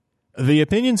The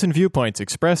opinions and viewpoints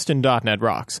expressed in .NET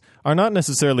Rocks are not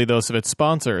necessarily those of its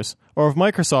sponsors, or of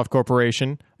Microsoft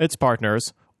Corporation, its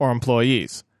partners, or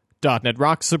employees. .NET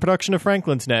Rocks is a production of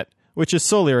Franklin's Net, which is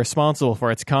solely responsible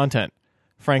for its content.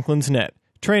 Franklin's Net,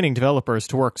 training developers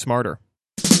to work smarter.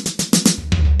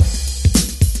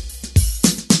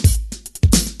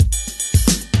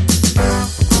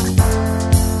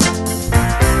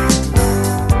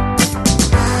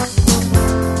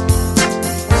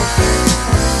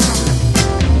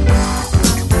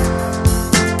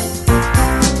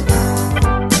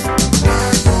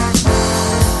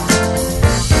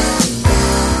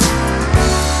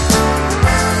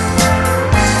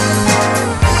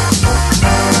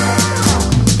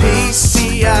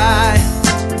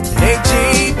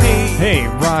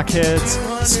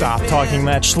 Rockheads, stop talking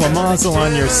that schlemazel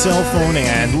on your cell phone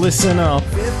and listen up.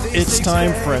 It's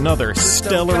time for another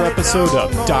stellar episode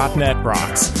of .NET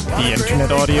Rocks, the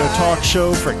internet audio talk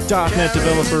show for .NET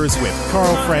developers with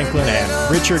Carl Franklin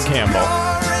and Richard Campbell.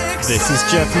 This is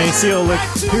Jeff Maciolik,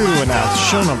 here to announce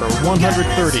show number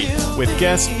 130 with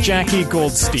guest Jackie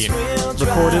Goldstein,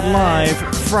 recorded live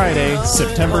Friday,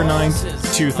 September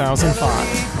 9th,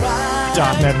 2005.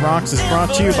 .NET Rocks is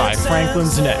brought to you by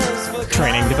Franklin's Net,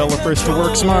 training developers to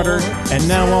work smarter, and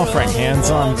now offering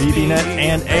hands-on VBNet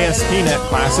and ASP.NET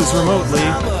classes remotely,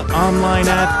 online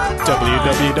at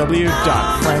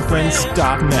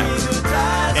www.franklins.net.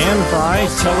 And by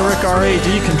Telerik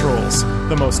RAD Controls,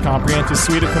 the most comprehensive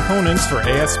suite of components for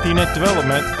ASP.NET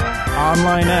development,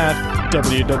 online at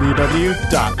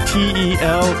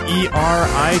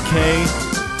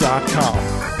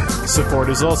www.telerik.com. Support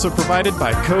is also provided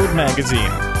by Code Magazine,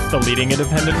 the leading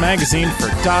independent magazine for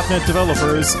 .NET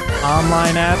developers,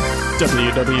 online at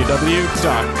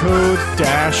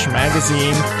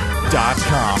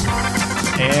www.code-magazine.com.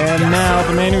 And now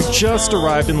the man who just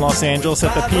arrived in Los Angeles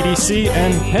at the PDC,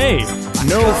 and hey,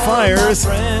 no fires,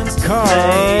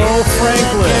 Carl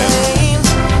Franklin.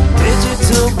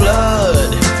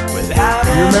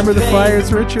 You remember the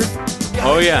fires, Richard?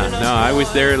 Oh yeah, no, I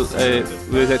was there. Was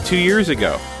that 2 years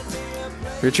ago?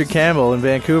 Richard Campbell in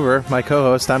Vancouver, my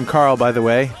co-host. I'm Carl, by the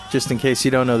way, just in case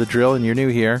you don't know the drill and you're new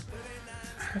here.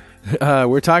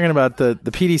 We're talking about the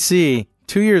PDC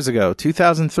 2 years ago,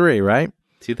 2003, right?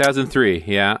 2003,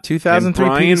 yeah. 2003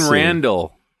 and Brian PDC.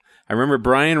 Randall. I remember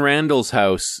Brian Randall's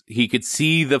house. He could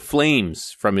see the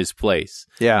flames from his place.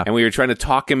 Yeah. And we were trying to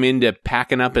talk him into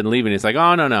packing up and leaving. It's like,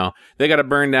 oh, no. They got to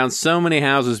burn down so many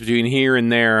houses between here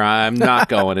and there. I'm not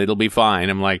going. It'll be fine.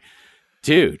 I'm like,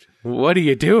 dude, what are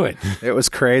you doing? It was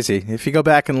crazy. If you go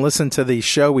back and listen to the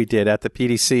show we did at the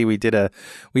PDC, we did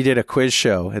a quiz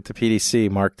show at the PDC,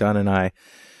 Mark Dunn and I.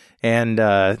 And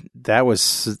that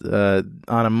was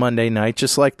on a Monday night,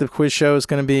 just like the quiz show is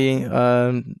going to be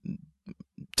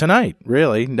tonight,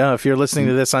 really. No, if you're listening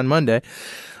to this on Monday.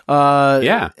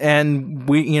 Yeah. And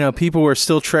people were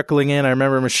still trickling in. I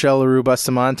remember Michelle LaRue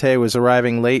Bustamante was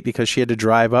arriving late because she had to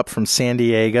drive up from San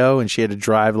Diego, and she had to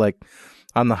drive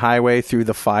on the highway through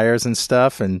the fires and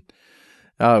stuff. And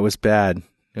it was bad.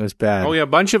 It was bad. Oh, yeah. A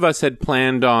bunch of us had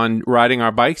planned on riding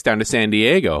our bikes down to San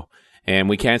Diego, and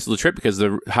we canceled the trip because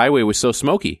the highway was so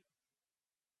smoky.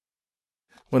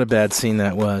 What a bad scene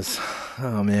that was.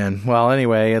 Oh, man. Well,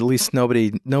 anyway, at least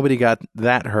nobody got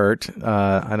that hurt.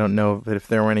 I don't know if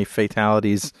there were any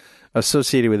fatalities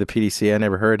associated with the PDC. I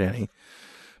never heard any.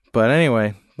 But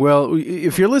anyway, well,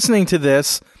 if you're listening to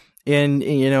this and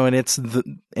it's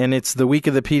the week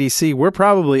of the PDC, we're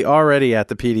probably already at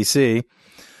the PDC,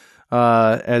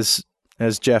 as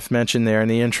Jeff mentioned there in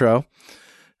the intro.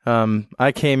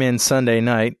 I came in Sunday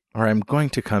night, or I'm going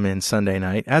to come in Sunday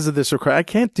night. As of this record, I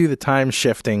can't do the time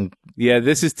shifting. Yeah,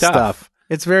 this is tough. Stuff.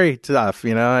 It's very tough,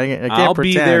 I can't I'll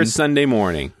pretend. be there Sunday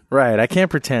morning. Right, I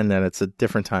can't pretend that it's a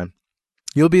different time.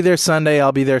 You'll be there Sunday,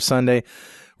 I'll be there Sunday.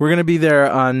 We're going to be there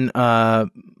on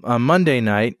Monday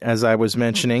night, as I was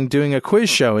mentioning, doing a quiz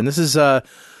show. And this is a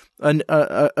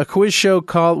quiz show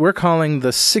we're calling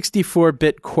the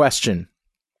 64-bit question.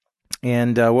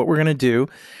 And what we're going to do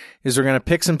is we're going to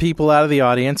pick some people out of the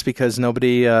audience because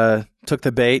nobody took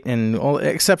the bait,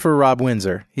 except for Rob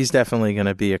Windsor. He's definitely going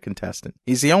to be a contestant.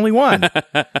 He's the only one.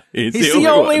 He's the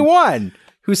only one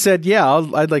who said, yeah,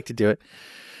 I'd like to do it.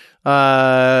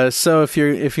 So if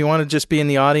you want to just be in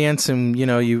the audience and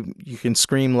you can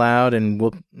scream loud and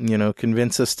we'll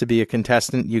convince us to be a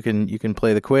contestant, you can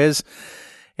play the quiz.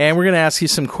 And we're going to ask you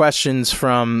some questions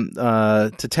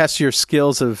to test your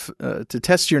skills to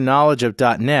test your knowledge of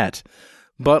 .NET.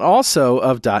 But also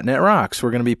of .NET Rocks.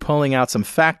 We're going to be pulling out some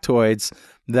factoids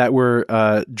that were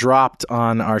dropped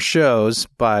on our shows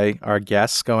by our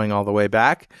guests going all the way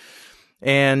back.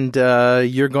 And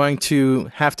you're going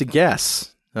to have to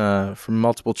guess from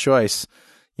multiple choice,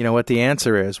 what the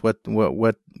answer is, what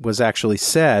was actually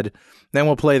said. Then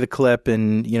we'll play the clip,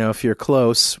 and if you're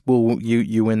close,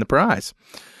 you win the prize.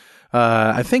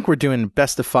 I think we're doing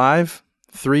best of 5,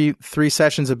 three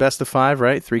sessions of best of 5,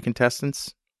 right? 3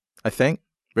 contestants, I think.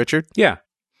 Richard? Yeah.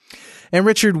 And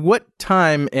Richard, what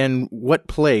time and what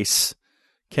place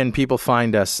can people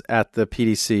find us at the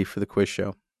PDC for the quiz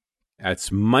show?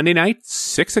 That's Monday night,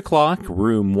 6 o'clock,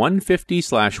 room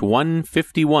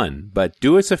 150/151. But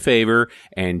do us a favor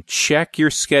and check your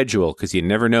schedule, because you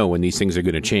never know when these things are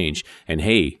going to change. And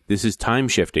hey, this is time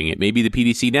shifting. It may be the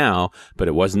PDC now, but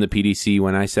it wasn't the PDC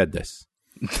when I said this.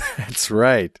 That's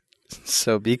right.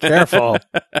 So be careful.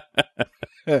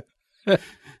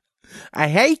 I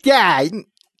hate that.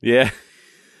 Yeah.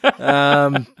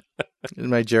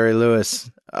 My Jerry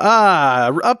Lewis.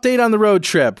 Update on the road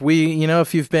trip. We,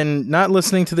 if you've been not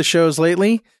listening to the shows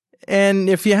lately, and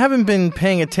if you haven't been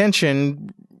paying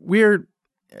attention, we're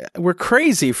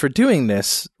crazy for doing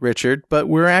this, Richard, but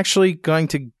we're actually going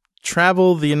to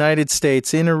travel the United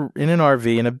States in an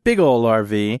RV, in a big old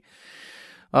RV.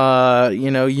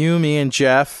 You, me, and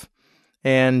Jeff,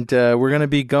 and we're going to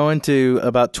be going to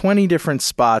about 20 different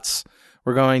spots.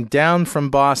 We're going down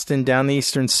from Boston, down the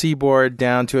eastern seaboard,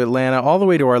 down to Atlanta, all the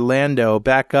way to Orlando,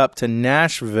 back up to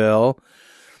Nashville,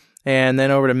 and then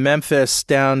over to Memphis,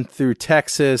 down through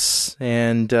Texas,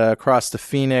 and across to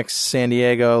Phoenix, San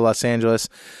Diego, Los Angeles,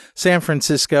 San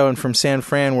Francisco, and from San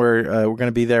Fran, we're going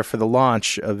to be there for the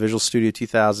launch of Visual Studio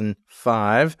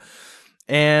 2005.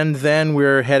 And then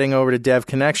we're heading over to Dev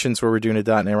Connections, where we're doing a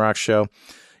 .NET Rocks show.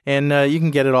 And you can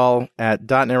get it all at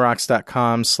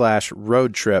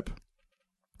 .NETRocks.com/road trip.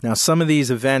 Now, some of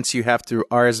these events you have to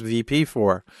RSVP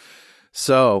for,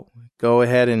 so go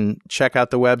ahead and check out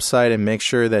the website and make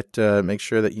sure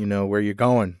that you know where you're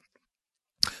going.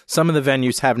 Some of the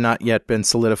venues have not yet been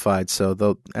solidified,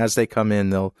 so as they come in,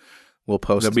 we'll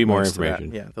post. There'll be more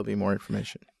information. Yeah, there'll be more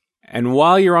information. And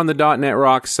while you're on the .NET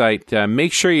Rocks site,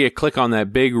 make sure you click on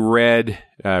that big Red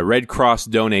Cross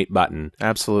donate button.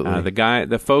 Absolutely.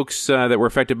 The folks that were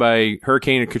affected by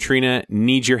Hurricane Katrina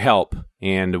need your help,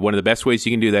 and one of the best ways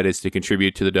you can do that is to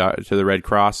contribute to the Red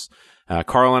Cross.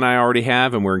 Carl and I already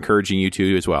have, and we're encouraging you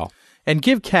to as well. And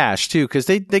give cash too, because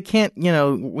they can't,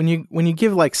 when you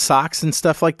give like socks and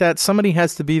stuff like that, somebody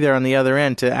has to be there on the other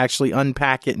end to actually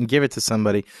unpack it and give it to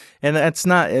somebody, and it's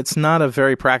not a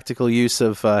very practical use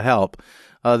of help.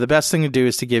 The best thing to do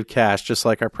is to give cash, just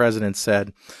like our president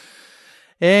said.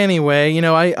 Anyway,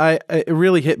 it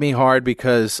really hit me hard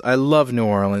because I love New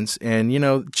Orleans, and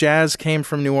jazz came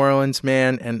from New Orleans,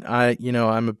 man, and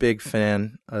I'm a big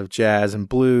fan of jazz and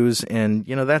blues, and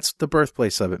that's the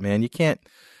birthplace of it, man.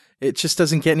 It just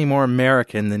doesn't get any more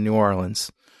American than New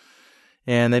Orleans.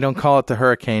 And they don't call it the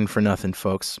Hurricane for nothing,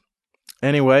 folks.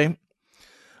 Anyway,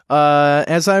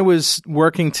 as I was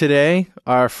working today,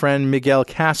 our friend Miguel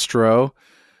Castro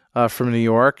from New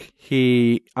York,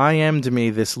 he IM'd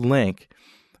me this link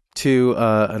to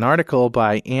an article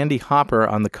by Andy Hopper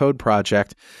on the Code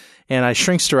Project, and I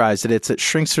shrinksterized it. It's at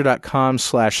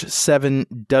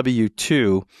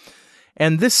shrinkster.com/7w2.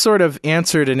 And this sort of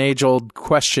answered an age-old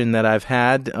question that I've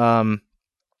had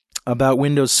about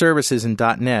Windows services in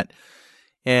 .NET.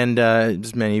 And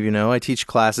as many of you know, I teach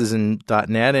classes in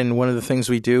 .NET, and one of the things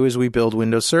we do is we build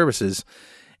Windows services.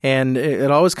 And it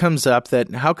always comes up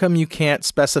that how come you can't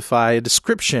specify a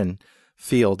description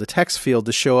field, a text field,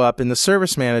 to show up in the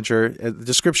Service Manager? The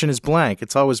description is blank.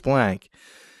 It's always blank.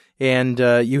 And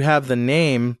you have the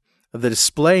name, the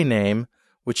display name,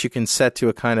 which you can set to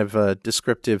a kind of a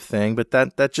descriptive thing, but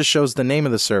that just shows the name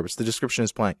of the service. The description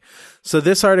is blank. So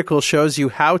this article shows you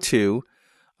how to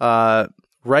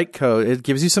write code. It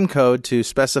gives you some code to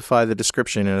specify the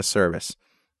description in a service.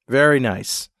 Very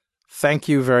nice. Thank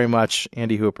you very much,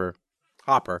 Andy Hopper.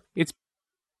 It's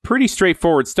pretty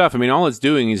straightforward stuff. I mean, all it's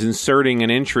doing is inserting an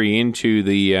entry into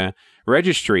the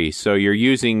registry. So you're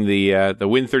using the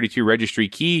Win32 registry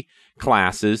key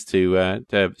classes to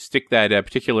stick that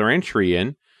particular entry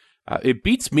in. It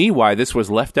beats me why this was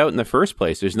left out in the first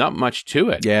place. There's not much to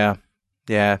it. Yeah.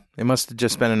 It must have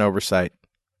just been an oversight.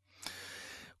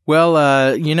 Well,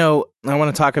 I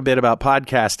want to talk a bit about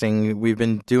podcasting. We've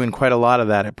been doing quite a lot of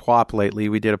that at PWOP lately.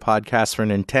 We did a podcast for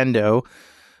Nintendo.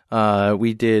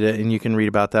 We did, and you can read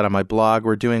about that on my blog.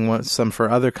 We're doing some for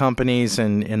other companies,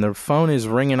 and the phone is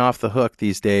ringing off the hook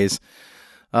these days.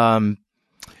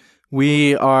 We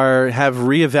have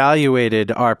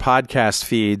reevaluated our podcast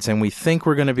feeds, and we think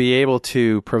we're going to be able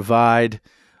to provide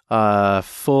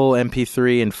full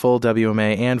MP3 and full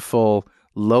WMA and full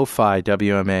lo-fi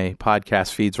WMA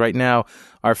podcast feeds. Right now,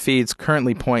 our feeds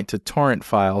currently point to torrent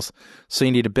files, so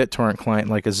you need a BitTorrent client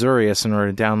like Azurius in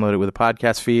order to download it with a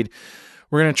podcast feed.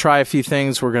 We're going to try a few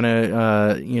things. We're going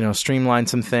to, streamline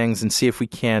some things and see if we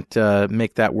can't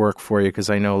make that work for you, because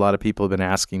I know a lot of people have been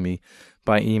asking me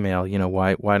by email,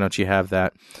 why don't you have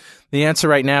that? The answer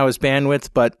right now is bandwidth,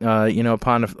 but,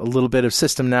 upon a little bit of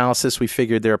system analysis, we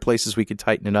figured there are places we could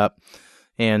tighten it up,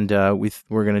 and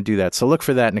we're going to do that. So look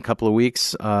for that in a couple of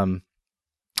weeks.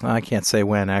 I can't say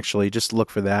when, actually. Just look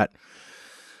for that.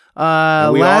 We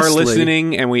are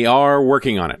listening, and we are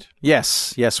working on it.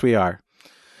 Yes, we are.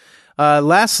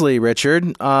 Lastly,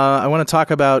 Richard, I want to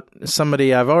talk about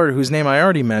somebody whose name I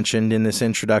already mentioned in this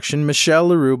introduction, Michelle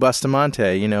LaRue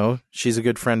Bustamante. She's a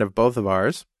good friend of both of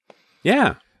ours.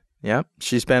 Yeah. Yep.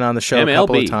 She's been on the show MLB. A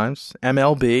couple of times.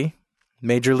 MLB,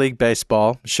 Major League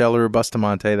Baseball, Michelle LaRue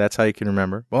Bustamante. That's how you can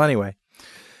remember. Well, anyway,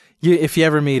 if you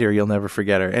ever meet her, you'll never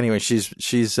forget her. Anyway,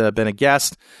 she's been a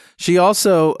guest. She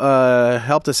also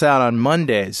helped us out on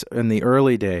Mondays in the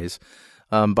early days.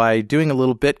 By doing a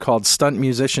little bit called Stunt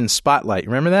Musician Spotlight.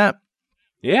 Remember that?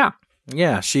 Yeah.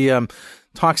 Yeah, she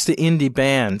talks to indie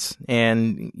bands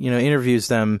and, interviews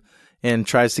them and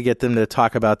tries to get them to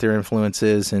talk about their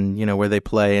influences and, where they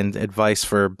play and advice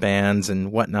for bands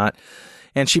and whatnot.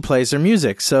 And she plays their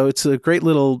music. So it's a great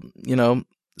little,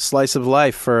 slice of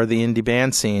life for the indie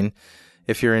band scene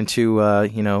if you're into,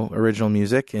 original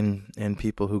music and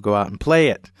people who go out and play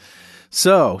it.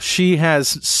 So she has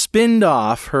spinned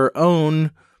off her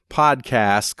own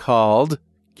podcast called,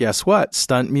 guess what?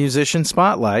 Stunt Musician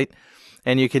Spotlight.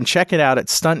 And you can check it out at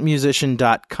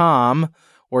stuntmusician.com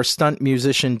or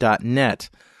stuntmusician.net.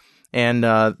 And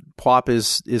Pwop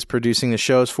is producing the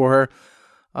shows for her.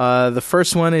 The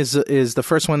first one is the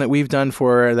first one that we've done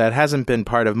for her that hasn't been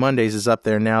part of Mondays is up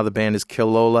there now. The band is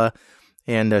Killola,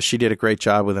 and she did a great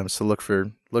job with them. So look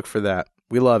for that.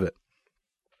 We love it.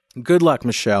 Good luck,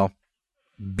 Michelle.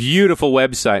 Beautiful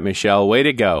website, Michelle. Way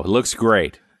to go. Looks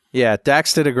great. Yeah,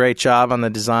 Dax did a great job on the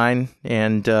design,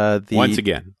 and once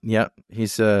again. Yep,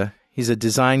 he's a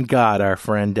design god, our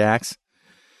friend Dax.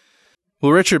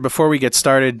 Well, Richard, before we get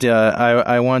started,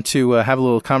 I want to have a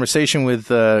little conversation with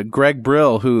Greg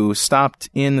Brill, who stopped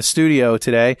in the studio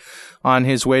today on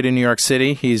his way to New York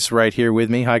City. He's right here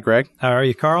with me. Hi, Greg. How are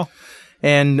you, Carl?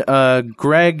 And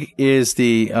Greg is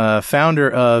the founder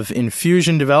of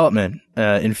Infusion Development,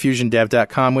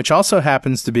 infusiondev.com, which also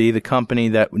happens to be the company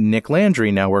that Nick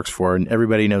Landry now works for. And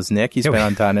everybody knows Nick. He's been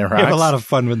on .NET Rocks. We have a lot of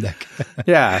fun with Nick.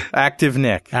 Yeah, Active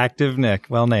Nick. Active Nick.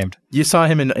 Well named. You saw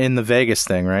him in the Vegas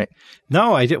thing, right?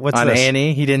 No, I did. What's on this?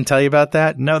 Annie? He didn't tell you about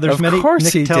that? No, there's many. Of course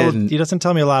Nick he didn't. He doesn't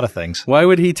tell me a lot of things. Why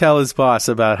would he tell his boss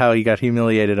about how he got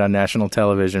humiliated on national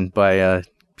television by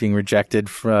being rejected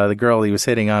for the girl he was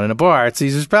hitting on in a bar at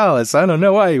Caesar's Palace? I don't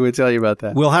know why he would tell you about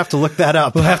that. We'll have to look that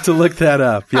up.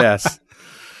 Yes.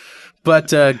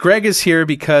 But Greg is here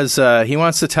because he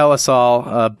wants to tell us all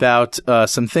about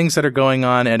some things that are going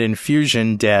on at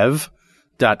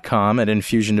infusiondev.com, at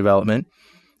Infusion Development.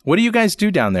 What do you guys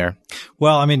do down there?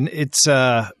 Well, I mean, it's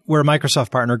we're a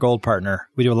Microsoft partner, Gold partner.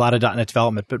 We do a lot of .NET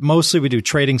development, but mostly we do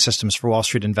trading systems for Wall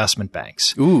Street investment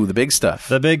banks. Ooh, the big stuff.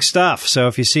 The big stuff. So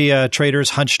if you see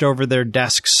traders hunched over their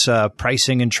desks,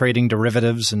 pricing and trading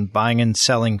derivatives and buying and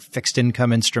selling fixed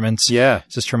income instruments. Yeah.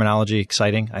 Is this terminology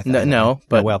exciting? I think. No,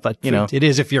 but it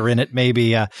is if you're in it,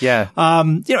 maybe. Yeah.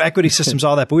 Equity systems,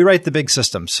 all that. But we write the big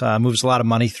systems. Moves a lot of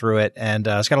money through it, and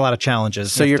it's got a lot of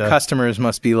challenges. So your customers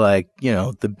must be like,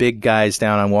 the big guys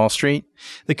down on Wall Street?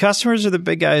 The customers are the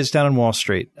big guys down on Wall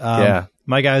Street. Yeah.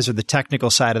 My guys are the technical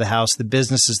side of the house. The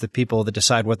business is the people that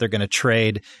decide what they're going to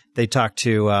trade. They talk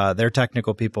to their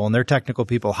technical people, and their technical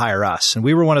people hire us. And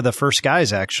we were one of the first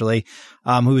guys, actually,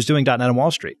 who was doing .NET on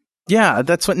Wall Street. Yeah,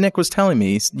 that's what Nick was telling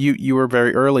me. You were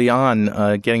very early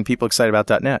on getting people excited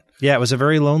about .NET. Yeah, it was a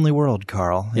very lonely world,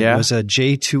 Carl. Yeah. It was a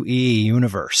J2E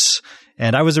universe.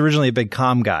 And I was originally a big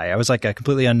comm guy. I was like a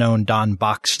completely unknown Don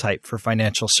Box type for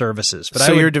financial services.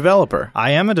 But you're a developer?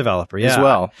 I am a developer, yeah. As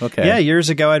well, okay. Yeah, years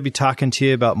ago I'd be talking to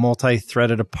you about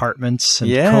multi-threaded apartments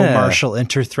and co-martial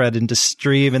inter-thread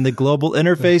industry and the global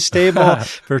interface table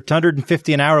for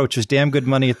 $150 an hour, which was damn good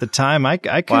money at the time. I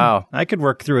could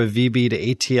work through a VB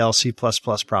to ATL C++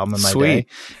 problem in my day.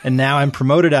 And now I'm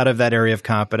promoted out of that area of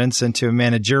competence into a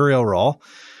managerial role.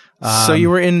 So you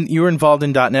were involved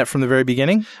in .NET from the very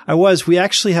beginning? I was. We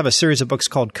actually have a series of books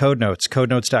called Code Notes,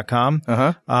 codenotes.com.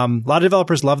 Uh-huh. A lot of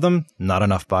developers love them. Not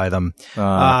enough buy them.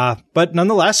 But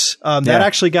nonetheless, that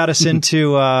actually got us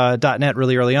into .NET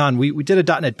really early on. We did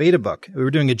a .NET beta book. We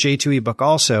were doing a J2E book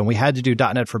also, and we had to do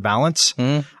 .NET for balance.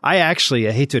 I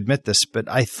hate to admit this, but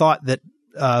I thought that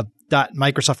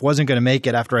Microsoft wasn't going to make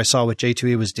it after I saw what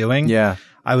J2E was doing. Yeah.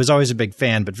 I was always a big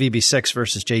fan, but VB6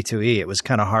 versus J2E, it was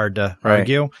kind of hard to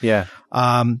argue. Yeah.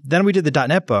 Then we did the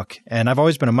 .NET book, and I've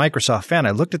always been a Microsoft fan.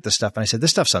 I looked at this stuff and I said,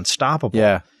 this stuff's unstoppable.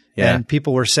 Yeah. Yeah. And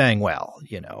people were saying, well,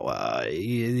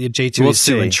 J2E is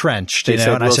too entrenched. They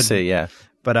said, and I said, see, yeah.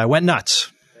 But I went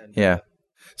nuts. Yeah.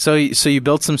 So you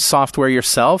built some software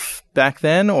yourself back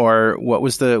then, or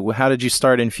how did you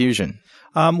start in Fusion?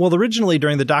 Well, originally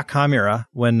during the .com era,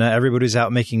 when everybody was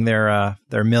out making their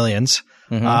millions,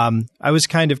 I was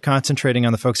kind of concentrating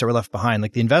on the folks that were left behind.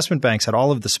 Like the investment banks had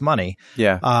all of this money,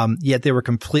 yet they were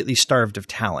completely starved of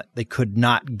talent. They could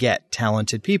not get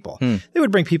talented people. They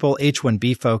would bring people,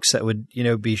 H-1B folks that would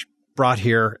be brought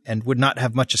here and would not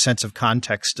have much a sense of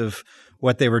context of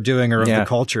what they were doing or of the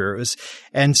culture.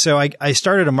 And so I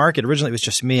started a market. Originally, it was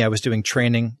just me. I was doing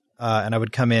training, and I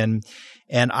would come in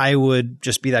and I would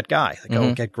just be that guy. Like,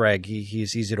 oh, get Greg.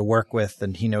 He's easy to work with,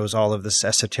 and he knows all of this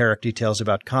esoteric details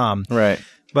about comm. Right.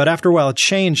 But after a while, it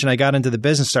changed, and I got into the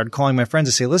business, started calling my friends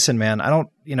and say, listen, man,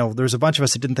 there's a bunch of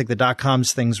us that didn't think the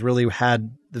 .coms things really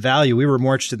had the value. We were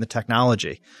more interested in the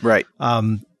technology. Right.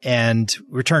 And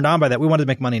we were turned on by that. We wanted to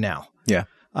make money now. Yeah.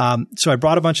 So I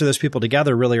brought a bunch of those people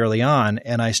together really early on,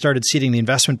 and I started seeding the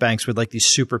investment banks with like these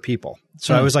super people.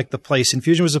 So I was like the place.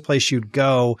 Infusion was the place you'd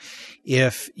go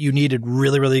if you needed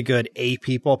really, really good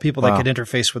people that could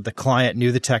interface with the client,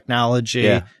 knew the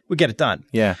technology, would get it done.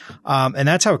 Yeah. And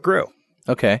that's how it grew.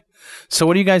 Okay. So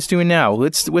what are you guys doing now?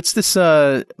 What's this IT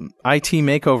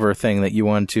makeover thing that you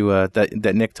want to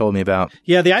that Nick told me about?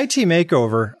 Yeah, the IT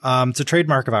makeover. It's a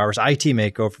trademark of ours. IT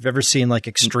makeover. If you've ever seen like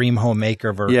Extreme Home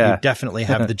Makeover, you definitely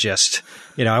have the gist.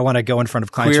 I want to go in front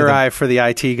of clients. Queer eye for the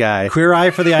IT guy. Queer eye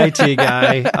for the IT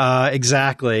guy.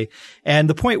 Exactly. And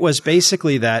the point was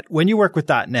basically that when you work with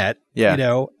 .NET,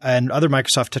 and other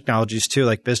Microsoft technologies too,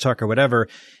 like BizTalk or whatever,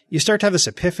 you start to have this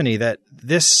epiphany that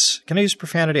can I use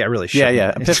profanity? I really should.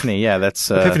 Yeah. Epiphany. Yeah, that's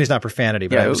epiphany's not profanity,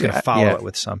 but I was going to follow it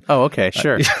with some. Oh, okay,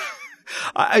 sure.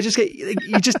 I just get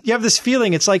you have this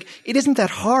feeling. It's like it isn't that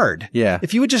hard. Yeah.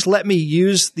 If you would just let me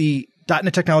use the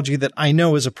 .NET technology that I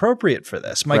know is appropriate for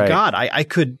this, my God, I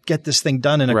could get this thing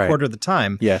done in a quarter of the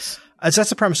time. Yes. That's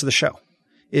the premise of the show.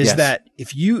 Is that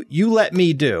if you let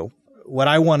me do what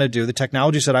I want to do, the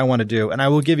technologies that I want to do, and I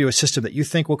will give you a system that you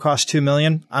think will cost $2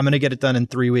 million, I'm going to get it done in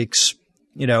 3 weeks,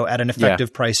 at an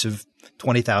effective price of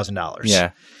 $20,000.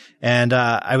 Yeah. And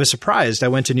I was surprised. I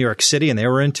went to New York City and they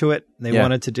were into it. And they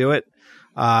wanted to do it.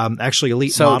 Actually,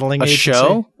 Elite Modeling Agency.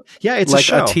 Show? Yeah, it's like a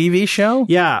show. Like a TV show?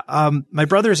 Yeah. My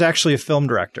brother is actually a film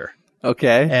director.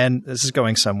 Okay. And this is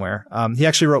going somewhere. He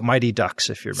actually wrote Mighty Ducks,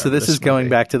 if you remember. So this is going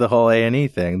back to the whole A&E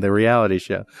thing, the reality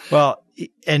show. Well,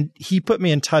 and he put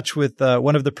me in touch with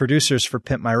one of the producers for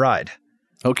Pimp My Ride.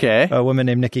 Okay. A woman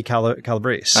named Nikki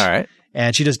Calabrese. All right.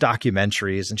 And she does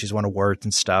documentaries and she's won awards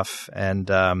and stuff. And,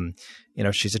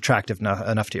 she's attractive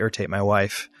enough to irritate my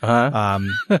wife.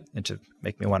 And to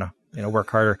make me want to, work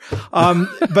harder.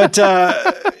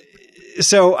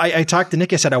 So I talked to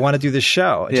Nick. I said, I want to do this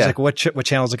show. And she's like, what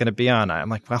channel is it going to be on? I'm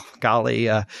like, well, golly,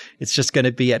 it's just going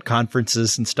to be at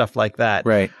conferences and stuff like that.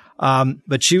 Right.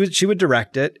 But she would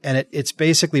direct it, and it's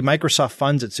basically Microsoft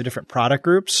funds it to different product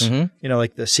groups.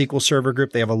 Like the SQL Server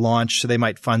group, they have a launch, so they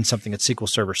might fund something that's SQL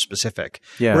Server specific.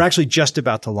 Yeah. We're actually just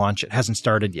about to launch it. Hasn't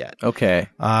started yet. Okay.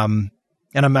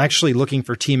 And I'm actually looking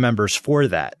for team members for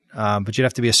that. But you'd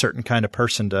have to be a certain kind of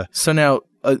person to. So now,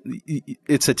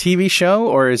 it's a TV show,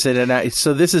 or is it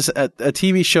so this is a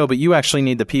TV show, but you actually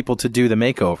need the people to do the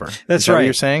makeover. That's right. What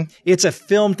you're saying? It's a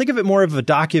film. Think of it more of a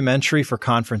documentary for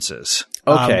conferences.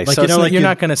 Okay. So you're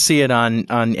not going to see it on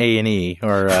A&E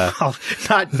or not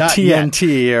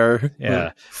TNT yet.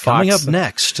 or Fox. Coming up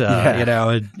next,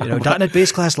 .NET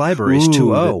Base Class Libraries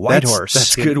 2.0, Whitehorse.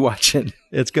 That's good watching.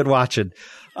 It's good watching.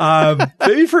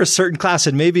 Maybe for a certain class,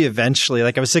 and maybe eventually,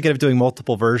 like I was thinking of doing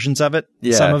multiple versions of it.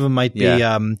 Yeah. Some of them might be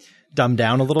dumbed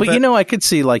down a little bit. But I could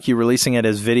see like you releasing it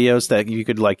as videos that you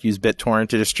could like use BitTorrent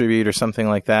to distribute or something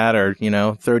like that, or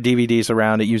throw DVDs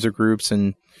around at user groups.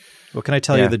 And well, can I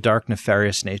tell you the dark,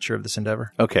 nefarious nature of this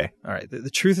endeavor? Okay. All right. The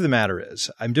truth of the matter is,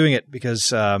 I'm doing it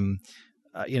because I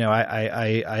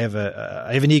have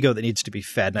an ego that needs to be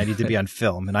fed, and I need to be on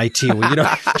film and IT.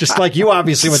 Just like you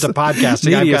obviously went to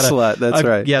podcasting. Media slut. That's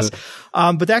right. Yes.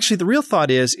 But actually the real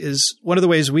thought is one of the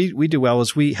ways we do well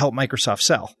is we help Microsoft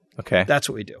sell. Okay. That's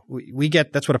what we do.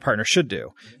 That's what a partner should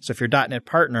do. So if you're a .NET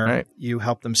partner, you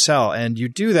help them sell, and you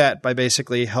do that by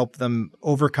basically help them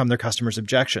overcome their customers'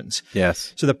 objections.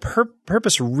 Yes. So the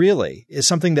purpose really is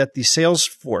something that the sales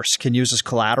force can use as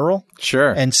collateral.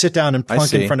 Sure. And sit down and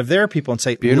plunk in front of their people and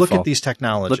say, look at these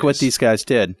technologies. Look what these guys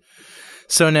did.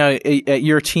 So now at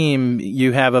your team,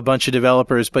 you have a bunch of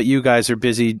developers, but you guys are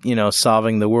busy,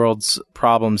 solving the world's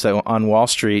problems on Wall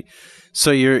Street.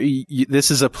 So this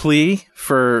is a plea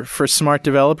for smart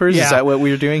developers? Yeah. Is that what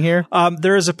we're doing here?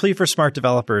 There is a plea for smart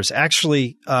developers,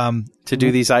 actually. To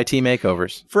do these IT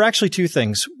makeovers? For actually two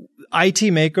things. IT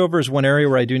makeover is one area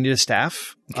where I do need a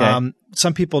staff. Okay.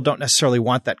 Some people don't necessarily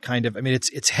want that kind of,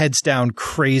 it's heads down,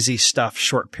 crazy stuff,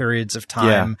 short periods of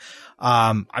time.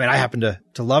 I happen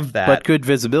to love that. But good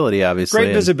visibility, obviously.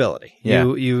 Great visibility.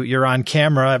 Yeah. You're on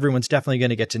camera. Everyone's definitely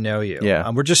going to get to know you. Yeah.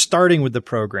 We're just starting with the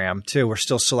program too. We're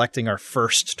still selecting our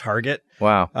first target.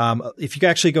 Wow. If you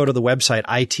actually go to the website,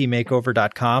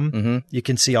 itmakeover.com, you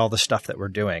can see all the stuff that we're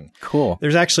doing. Cool.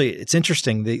 There's actually, it's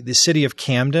interesting. The city of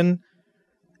Camden,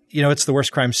 it's the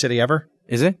worst crime city ever.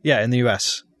 Is it? Yeah, in the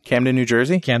U.S. Camden, New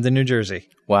Jersey? Camden, New Jersey.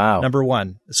 Wow. Number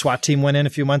one. The SWAT team went in a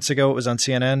few months ago. It was on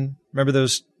CNN. Remember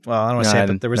those? Well, I don't want to say it,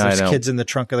 but there was those kids in the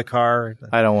trunk of the car.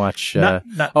 I don't watch.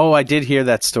 I did hear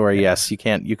that story. Yes, you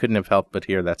couldn't have helped but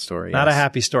hear that story. Not a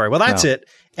happy story. Well, that's it.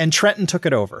 And Trenton took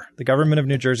it over. The government of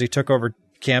New Jersey took over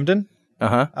Camden.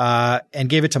 And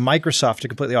gave it to Microsoft to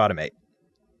completely automate.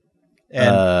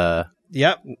 And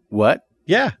yep. What?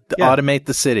 Yeah. Automate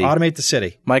the city. Automate the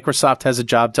city. Microsoft has a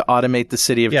job to automate the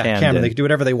city of Camden. Camden. They can do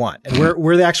whatever they want. And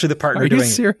we're actually the partner doing it. Are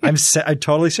you serious? I'm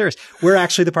totally serious. We're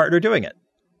actually the partner doing it.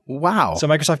 Wow. So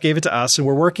Microsoft gave it to us, and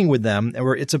we're working with them. And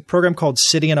it's a program called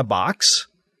City in a Box.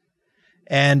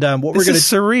 And this is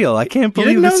surreal. I can't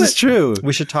believe this is true.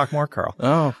 We should talk more, Carl.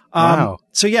 Oh, wow.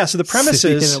 So the premise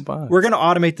is we're going to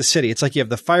automate the city. It's like you have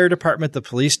the fire department, the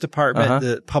police department,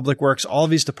 the public works, all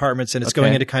of these departments, and it's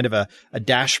going into kind of a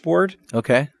dashboard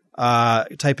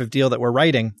type of deal that we're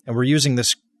writing. And we're using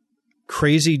this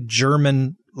crazy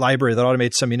German library that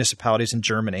automates some municipalities in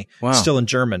Germany. Wow. Still in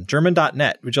German.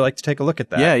 German.net. Would you like to take a look at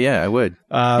that? Yeah, I would.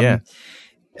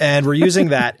 And we're using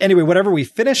that. Anyway, whatever we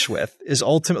finish with is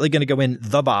ultimately going to go in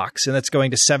the box, and that's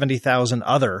going to 70,000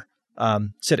 other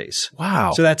cities.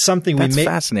 Wow. So that's something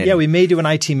fascinating. Yeah, we may do an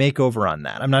IT makeover on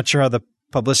that. I'm not sure how the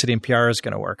publicity and PR is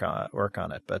going to work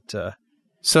on it, but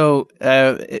So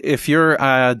if you're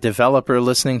a developer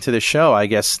listening to the show, I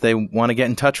guess they want to get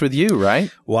in touch with you,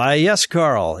 right? Why, yes,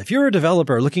 Carl. If you're a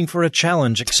developer looking for a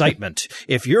challenge, excitement,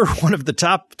 if you're one of the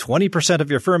top 20%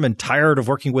 of your firm and tired of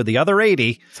working with the other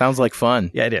 80. Sounds like fun.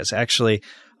 Yeah, it is, actually.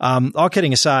 All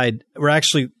kidding aside, we're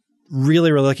actually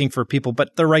really, really looking for people,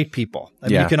 but the right people. I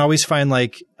mean, you can always find I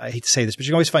hate to say this, but you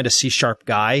can always find a C-sharp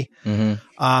guy.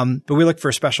 But we look for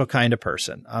a special kind of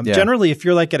person. Generally, if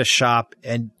you're like at a shop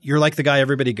and you're like the guy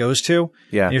everybody goes to,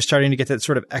 and you're starting to get that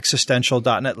sort of existential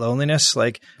 .NET loneliness,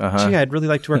 like, gee, I'd really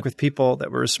like to work with people that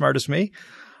were as smart as me.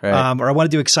 Right. Or I want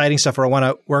to do exciting stuff, or I want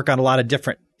to work on a lot of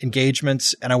different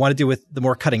engagements, and I want to do with the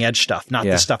more cutting edge stuff, not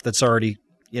the stuff that's already,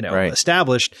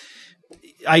 established.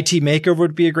 IT Makeover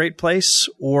would be a great place,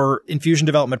 or Infusion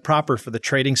Development proper for the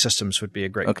trading systems would be a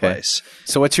great place.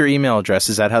 So what's your email address?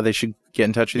 Is that how they should get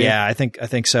in touch with you? Yeah, I think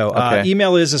so.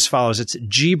 Email is as follows. It's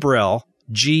gbrill,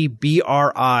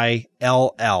 Gbrill.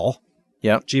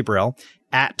 Yep. Gbrill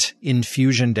at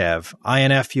InfusionDev,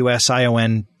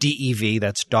 INFUSIONDEV.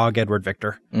 That's Dog Edward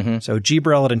Victor. So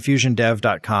gbrill at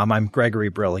infusiondev.com. I'm Gregory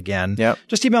Brill again. Yep.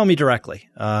 Just email me directly.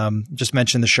 Just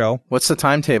mention the show. What's the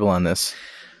timetable on this?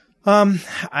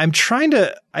 I'm trying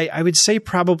to, I would say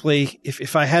probably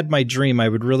if I had my dream, I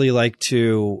would really like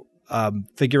to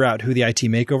figure out who the IT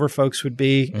Makeover folks would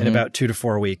be in about 2 to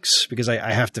 4 weeks, because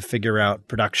I have to figure out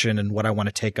production and what I want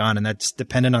to take on. And that's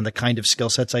dependent on the kind of skill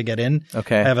sets I get in.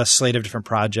 Okay. I have a slate of different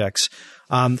projects.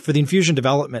 For the Infusion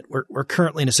Development, we're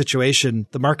currently in a situation,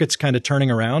 the market's kind of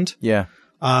turning around. Yeah.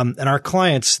 And our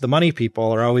clients, the money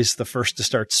people, are always the first to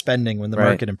start spending when the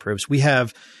market improves. We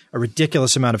have a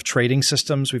ridiculous amount of trading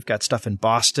systems. We've got stuff in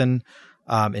Boston,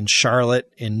 in Charlotte,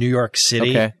 in New York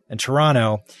City, and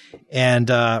Toronto.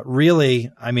 And really,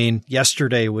 I mean,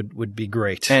 yesterday would be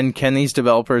great. And can these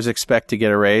developers expect to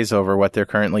get a raise over what they're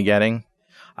currently getting?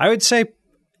 I would say,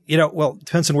 well, it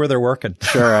depends on where they're working.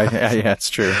 Sure. Yeah, it's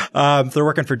true. If they're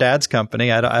working for Dad's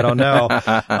company, I don't know.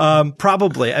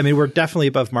 Probably. I mean, we're definitely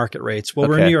above market rates. Well,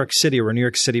 we're in New York City. We're a New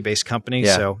York City-based company,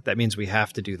 so that means we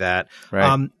have to do that.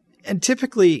 Right. And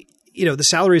typically, the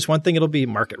salary is one thing; it'll be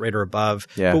market rate or above.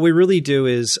 Yeah. What we really do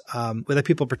is let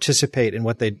people participate in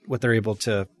what they're able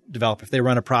to develop. If they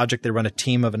run a project, they run a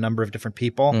team of a number of different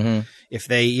people. If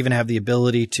they even have the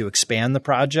ability to expand the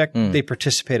project, they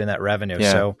participate in that revenue.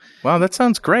 Yeah. So, wow, that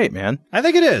sounds great, man. I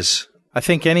think it is. I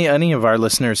think any of our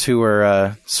listeners who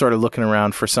are sort of looking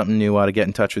around for something new ought to get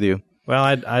in touch with you. Well,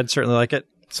 I'd certainly like it.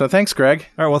 So thanks, Greg.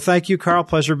 All right. Well, thank you, Carl.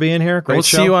 Pleasure being here. Great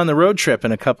show. We'll see you on the road trip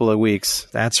in a couple of weeks.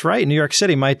 That's right. New York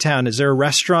City, my town. Is there a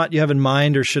restaurant you have in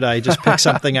mind, or should I just pick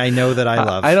something I know that I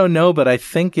love? I don't know, but I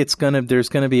think there's going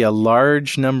to be a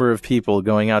large number of people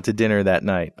going out to dinner that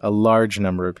night. A large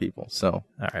number of people. So,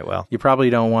 all right. Well, you probably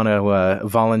don't want to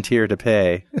volunteer to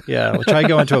pay. Yeah. We'll try to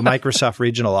go into a Microsoft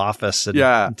regional office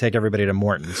and take everybody to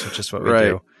Morton's, which is what we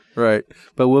do. Right.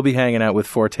 But we'll be hanging out with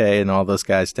Forte and all those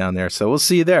guys down there. So we'll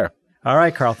see you there. All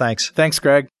right, Carl. Thanks. Thanks,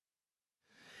 Greg.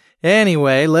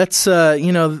 Anyway, let's,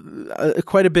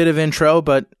 quite a bit of intro,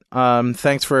 but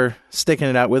thanks for sticking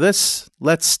it out with us.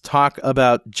 Let's talk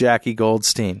about Jackie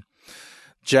Goldstein.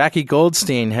 Jackie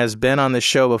Goldstein has been on the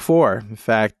show before. In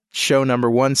fact, show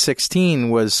number 116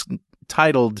 was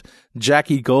titled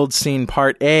Jackie Goldstein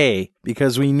Part A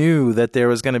because we knew that there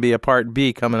was going to be a Part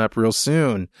B coming up real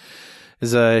soon.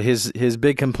 His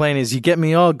big complaint is, you get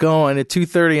me all going at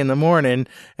 2:30 in the morning,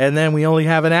 and then we only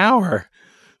have an hour.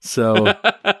 So,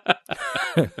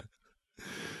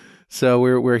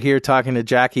 we're here talking to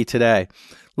Jackie today.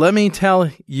 Let me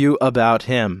tell you about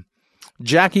him.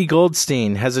 Jackie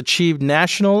Goldstein has achieved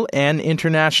national and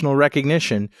international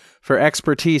recognition for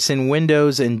expertise in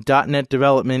Windows and .NET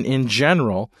development in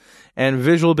general, and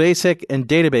Visual Basic and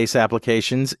database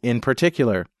applications in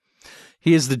particular.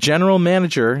 He is the general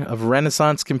manager of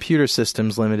Renaissance Computer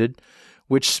Systems Limited,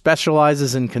 which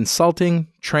specializes in consulting,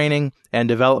 training, and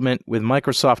development with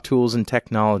Microsoft tools and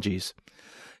technologies.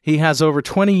 He has over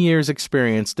 20 years'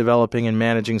 experience developing and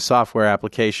managing software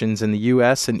applications in the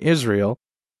U.S. and Israel,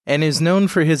 and is known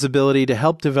for his ability to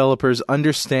help developers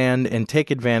understand and take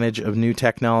advantage of new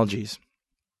technologies.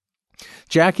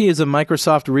 Jackie is a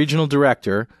Microsoft Regional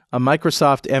Director, a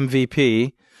Microsoft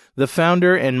MVP, the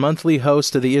founder and monthly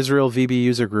host of the Israel VB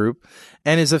User Group,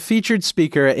 and is a featured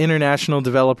speaker at international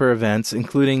developer events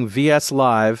including VS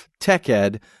Live,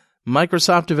 TechEd,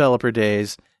 Microsoft Developer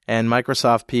Days, and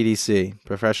Microsoft PDC,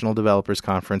 Professional Developers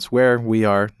Conference, where we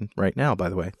are right now, by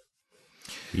the way.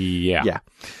 Yeah.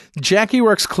 Jackie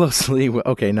works closely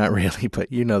okay, not really,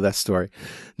 but you know that story.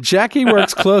 Jackie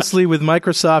works closely with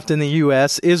Microsoft in the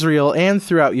U.S., Israel, and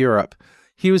throughout Europe.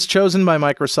 He was chosen by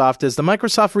Microsoft as the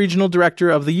Microsoft Regional Director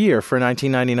of the Year for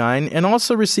 1999 and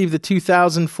also received the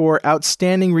 2004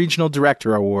 Outstanding Regional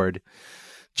Director Award.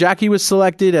 Jackie was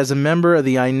selected as a member of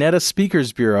the INETA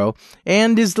Speakers Bureau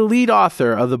and is the lead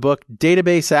author of the book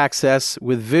Database Access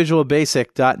with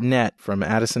VisualBasic.net from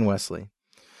Addison Wesley.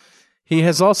 He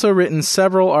has also written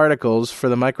several articles for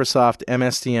the Microsoft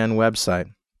MSDN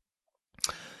website.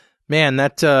 Man,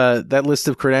 that list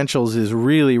of credentials is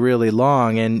really, really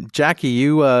long. And Jackie,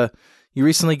 you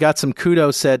recently got some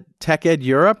kudos at TechEd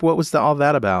Europe. What was all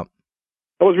that about?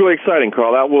 That was really exciting,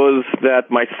 Carl. That was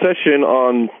my session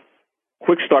on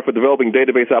Quick Start for Developing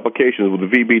Database Applications with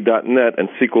VB.NET and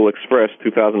SQL Express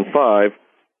 2005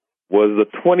 was the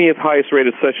 20th highest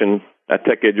rated session at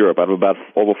TechEd Europe. Out of about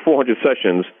over 400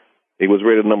 sessions, it was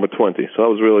rated number 20. So that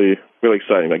was really, really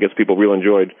exciting. I guess people really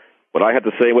enjoyed what I had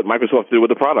to say, what Microsoft did with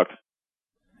the product.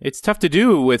 It's tough to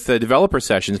do with developer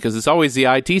sessions because it's always the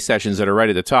IT sessions that are right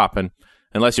at the top, and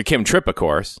unless you're Kim Tripp, of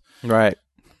course. Right.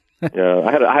 Yeah,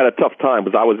 I had a tough time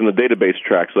because I was in the database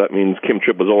track, so that means Kim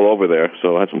Tripp was all over there.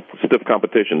 So I had some stiff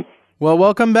competition. Well,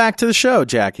 welcome back to the show,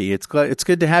 Jackie. It's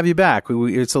good to have you back.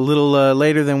 It's a little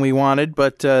later than we wanted,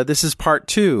 but this is part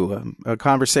 2, a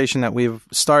conversation that we've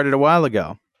started a while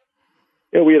ago.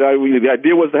 Yeah, the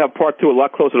idea was to have part 2 a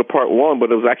lot closer to part 1, but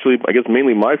it was actually, I guess,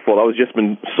 mainly my fault. I was just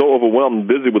been so overwhelmed and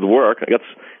busy with work. I guess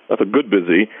that's a good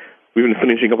busy. We've been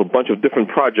finishing up a bunch of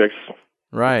different projects.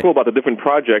 Right. What's cool about the different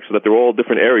projects is that they're all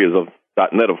different areas of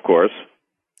 .NET, of course.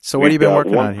 So what have you been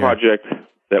working on here? One project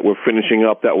that we're finishing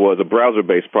up that was a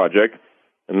browser-based project,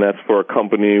 and that's for a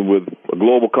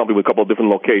global company with a couple of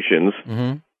different locations,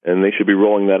 and they should be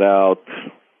rolling that out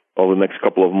over the next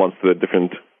couple of months to the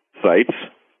different sites.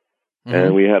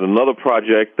 And we had another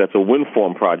project that's a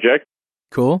WinForm project.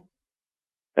 Cool.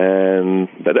 And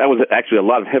that was actually a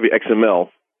lot of heavy XML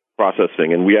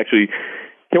processing. And we actually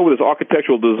came up with this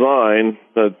architectural design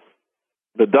that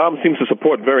the DOM seems to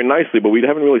support very nicely, but we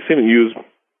haven't really seen it used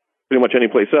pretty much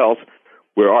anyplace else,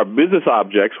 where our business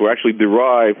objects were actually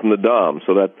derived from the DOM,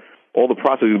 so that all the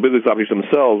processing business objects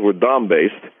themselves were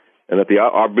DOM-based, and that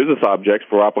our business objects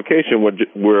for our application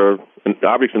were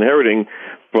objects inheriting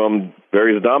from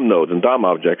various DOM nodes and DOM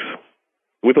objects.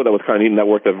 We thought that was kind of neat, and that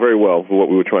worked out very well for what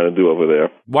we were trying to do over there.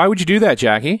 Why would you do that,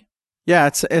 Jackie? Yeah,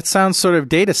 it sounds sort of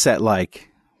data set-like.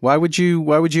 Why would you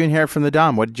inherit from the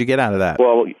DOM? What did you get out of that?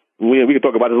 Well, we can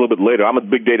talk about it a little bit later. I'm a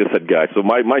big data set guy, so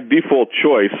my default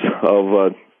choice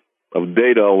of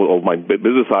data or my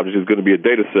business object is going to be a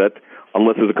data set,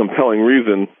 unless there's a compelling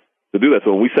reason to do that.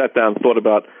 So when we sat down and thought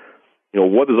about,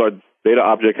 what does our data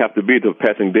object have to be to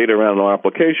passing data around in our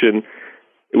application,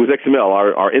 it was XML.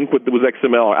 Our input was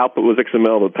XML, our output was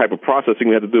XML. The type of processing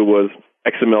we had to do was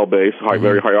XML-based,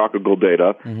 very hierarchical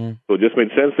data. So it just made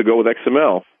sense to go with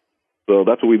XML. So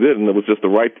that's what we did, and it was just the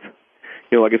right,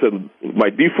 like I said, my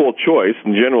default choice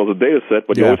in general is a data set,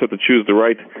 but you always have to choose the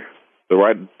right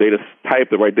data type,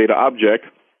 the right data object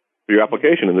for your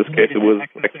application. In this case, it was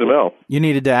XML. You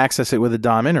needed to access it with a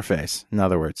DOM interface, in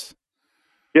other words.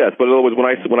 Yes, but in other words,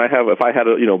 if I had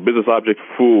a business object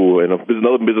foo and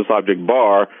another business object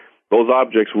bar, those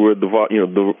objects were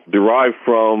derived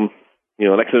from an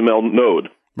XML node.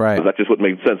 Right. So that's just what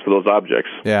made sense for those objects.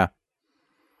 Yeah.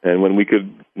 And when we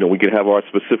could have our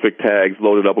specific tags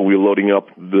loaded up, and we were loading up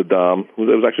the DOM, it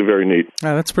was actually very neat.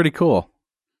 Oh, that's pretty cool.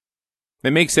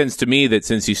 It makes sense to me that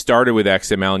since you started with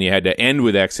XML and you had to end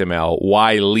with XML,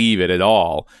 why leave it at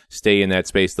all? Stay in that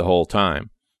space the whole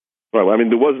time. Right. I mean,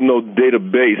 there was no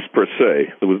database per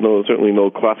se. There was certainly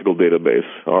no classical database.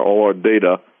 All our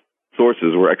data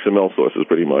sources were XML sources,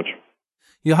 pretty much.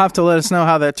 You'll have to let us know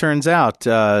how that turns out,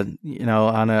 on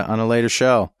a later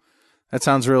show. That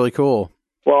sounds really cool.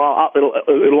 Well,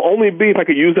 it'll only be if I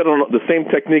could use that on the same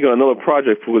technique on another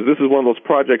project, because this is one of those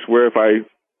projects where if I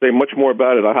say much more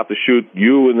about it, I'll have to shoot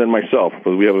you and then myself,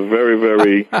 because we have a very,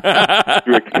 very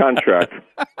strict contract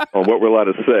on what we're allowed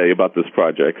to say about this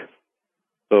project.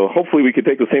 So hopefully we could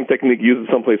take the same technique, use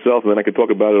it someplace else, and then I can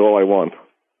talk about it all I want.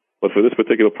 But for this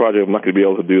particular project, I'm not going to be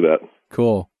able to do that.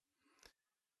 Cool.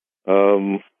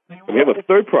 We have a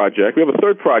third project.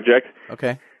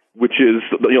 Okay. Which is,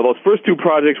 those first two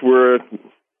projects were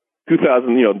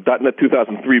 .NET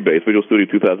 2003 based, Visual Studio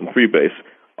 2003 based.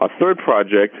 Our third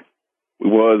project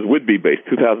was Whidbey based,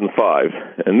 2005.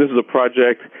 And this is a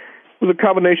project, it was a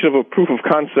combination of a proof of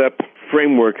concept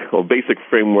framework or basic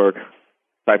framework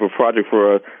type of project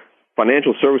for a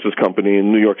financial services company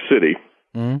in New York City,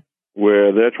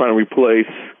 where they're trying to replace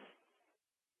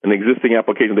an existing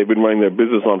application they've been running their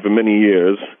business on for many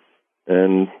years,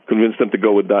 and convince them to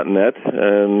go with .NET.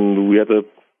 And we had to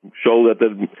show that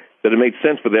it made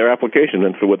sense for their application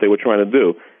and for what they were trying to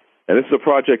do. And this is a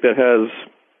project that has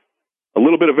a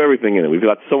little bit of everything in it. We've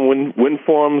got some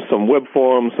WinForms, some web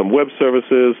forms, some web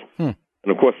services, and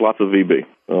of course lots of VB.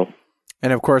 So.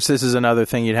 And of course, this is another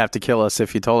thing you'd have to kill us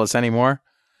if you told us any more.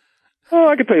 Oh,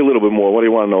 I could tell you a little bit more. What do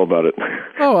you want to know about it?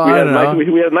 Oh, I don't know.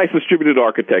 We had a nice distributed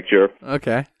architecture.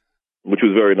 Okay. Which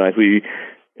was very nice. We,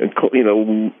 a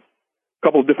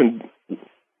couple of different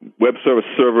web service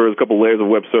servers, a couple of layers of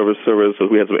web service servers. So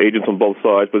we had some agents on both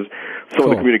sides, but some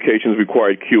of the communications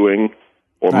required queuing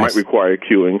or might require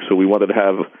queuing. So we wanted to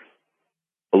have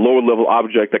a lower level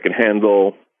object that can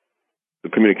handle the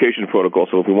communication protocol.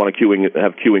 So if we want to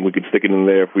have queuing, we could stick it in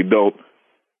there. If we don't,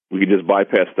 we could just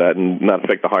bypass that and not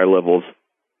affect the higher levels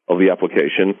of the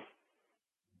application.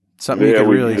 Something you could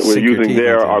really we're using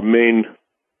there. Our main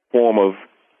form of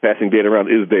passing data around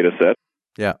is data set.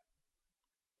 Yeah.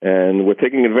 And we're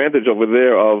taking advantage over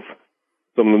there of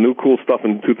some of the new cool stuff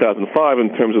in 2005 in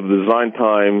terms of the design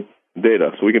time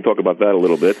data. So we can talk about that a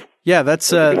little bit. Yeah,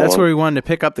 that's where we wanted to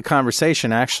pick up the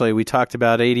conversation, actually. We talked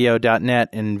about ADO.NET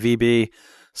and VB,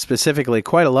 specifically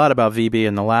quite a lot about VB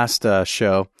in the last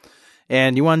show.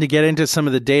 And you wanted to get into some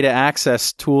of the data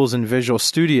access tools in Visual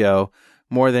Studio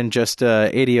more than just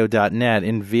ADO.NET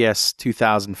in VS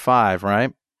 2005,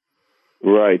 right?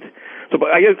 Right. So, but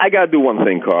I got to do one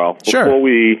thing, Carl. Sure. Before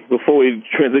we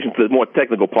transition to the more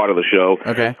technical part of the show.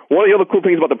 Okay. One of the other cool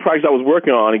things about the project I was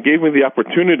working on, it gave me the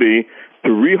opportunity to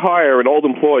rehire an old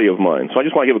employee of mine. So I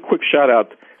just want to give a quick shout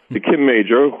out to Kim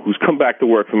Major, who's come back to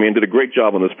work for me and did a great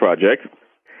job on this project.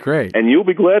 Great. And you'll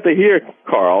be glad to hear,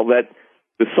 Carl, that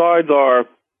besides our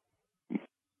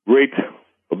great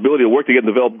ability to work together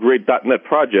and develop great .NET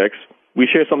projects, we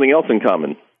share something else in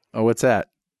common. Oh, what's that?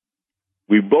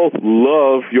 We both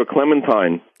love your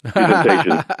Clementine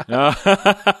presentation.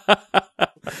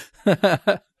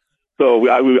 So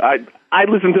I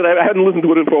listened to that. I hadn't listened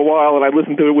to it for a while, and I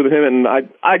listened to it with him, and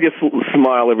I just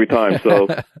smile every time. So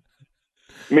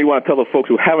you may want to tell the folks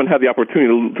who haven't had the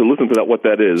opportunity to listen to that what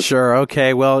that is. Sure.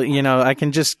 Okay. Well, I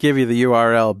can just give you the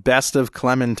URL,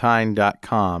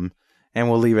 bestofclementine.com, and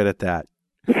we'll leave it at that.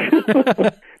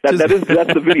 That's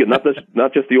the video, not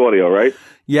just the audio, right?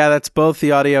 Yeah, that's both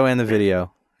the audio and the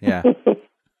video. Yeah.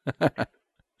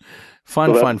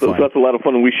 Fun. So that's a lot of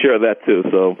fun, and we share that too.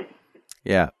 So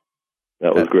yeah,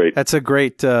 that was great. That's a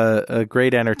great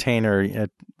entertainer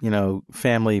at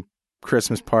family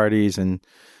Christmas parties, and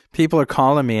people are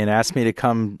calling me and ask me to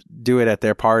come do it at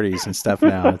their parties and stuff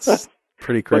now. It's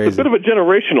pretty crazy. It's a bit of a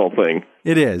generational thing.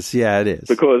 It is. Yeah, it is.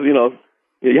 Because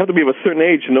You have to be of a certain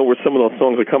age to know where some of those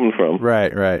songs are coming from.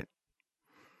 Right.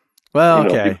 Well,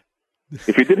 okay.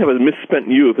 If you didn't have a misspent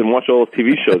youth and watch all those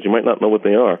TV shows, you might not know what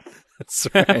they are. That's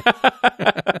right.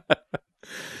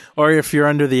 Or if you're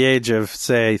under the age of,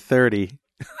 say, 30.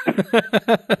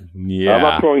 Yeah. I'm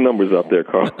not throwing numbers out there,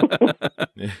 Carl.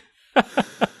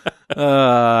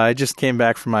 I just came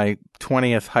back from my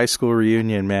 20th high school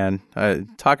reunion, man.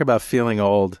 Talk about feeling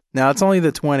old. Now, it's only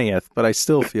the 20th, but I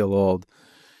still feel old.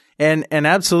 And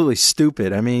absolutely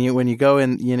stupid. I mean, when you go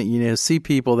in, you see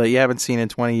people that you haven't seen in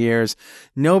 20 years,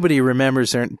 nobody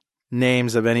remembers their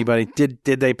names of anybody. Did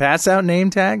they pass out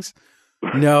name tags?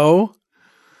 No.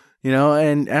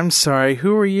 And I'm sorry,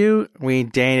 who are you? We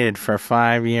dated for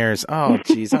 5 years. Oh,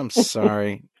 geez, I'm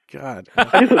sorry. God.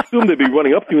 I just assumed they'd be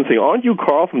running up to you and saying, "Aren't you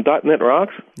Carl from .NET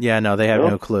Rocks?" Yeah, no, they have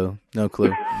no clue. No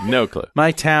clue. No clue.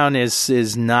 My town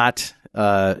is not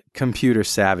computer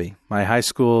savvy. My high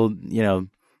school,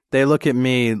 they look at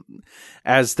me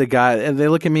as the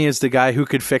guy who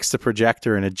could fix the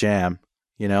projector in a jam,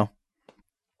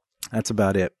 That's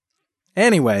about it.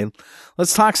 Anyway,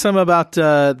 let's talk some about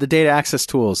the data access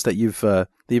tools that you've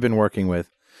been working with.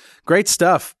 Great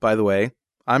stuff, by the way.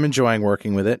 I'm enjoying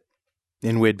working with it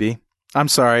in Whidbey. I'm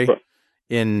sorry,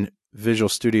 in Visual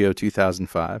Studio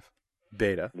 2005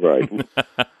 beta. Right.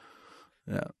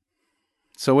 Yeah.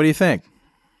 So what do you think?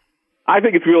 I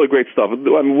think it's really great stuff. I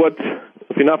mean,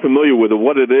 if you're not familiar with it,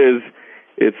 what it is,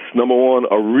 it's, number one,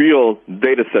 a real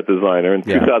data set designer. In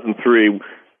 2003,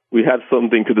 we had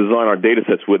something to design our data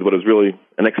sets with, but it was really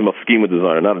an XML schema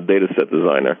designer, not a data set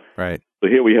designer. Right. So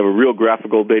here we have a real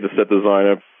graphical data set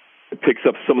designer. It picks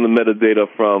up some of the metadata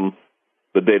from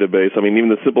the database. I mean, even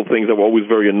the simple things that were always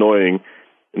very annoying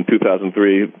in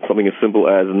 2003, something as simple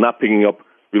as not picking up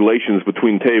relations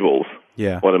between tables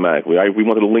automatically. We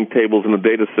wanted to link tables in the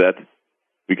data set.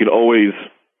 We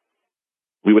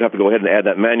would have to go ahead and add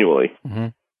that manually. Mm-hmm.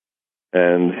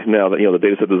 And now that, the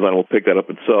data set designer will pick that up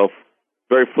itself.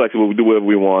 Very flexible. We do whatever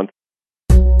we want.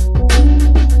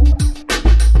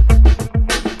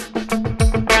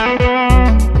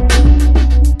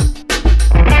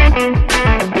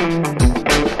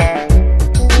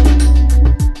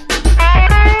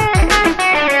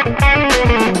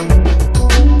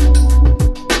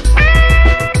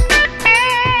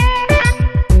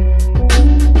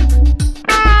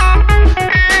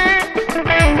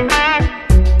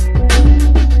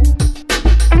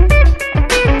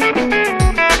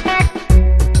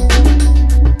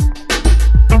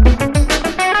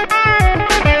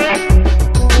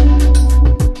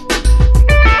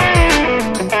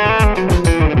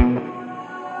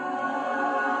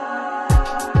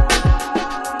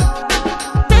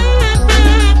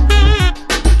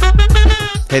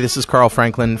 Hey, this is Carl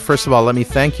Franklin. First of all, let me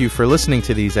thank you for listening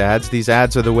to these ads. These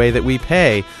ads are the way that we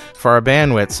pay for our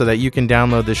bandwidth so that you can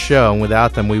download the show, and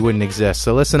without them, we wouldn't exist.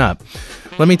 So listen up.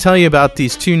 Let me tell you about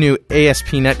these two new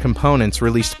ASP.NET components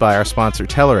released by our sponsor,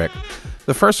 Telerik.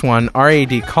 The first one, RAD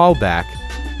Callback,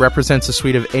 represents a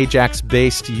suite of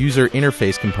AJAX-based user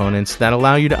interface components that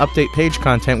allow you to update page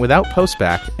content without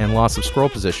postback and loss of scroll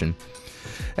position.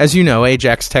 As you know,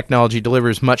 AJAX technology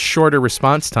delivers much shorter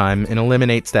response time and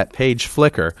eliminates that page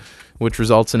flicker, which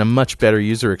results in a much better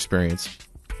user experience.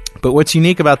 But what's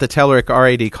unique about the Telerik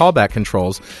RAD callback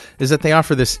controls is that they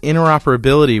offer this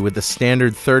interoperability with the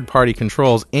standard third-party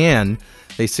controls, and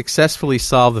they successfully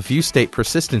solve the view state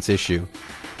persistence issue,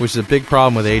 which is a big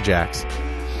problem with AJAX.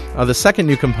 The second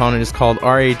new component is called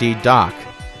RAD Dock.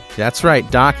 That's right,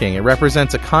 docking. It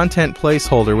represents a content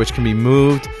placeholder which can be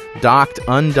moved, docked,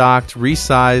 undocked,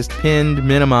 resized, pinned,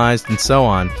 minimized, and so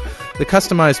on. The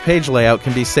customized page layout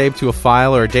can be saved to a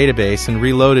file or a database and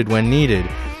reloaded when needed,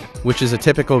 which is a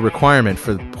typical requirement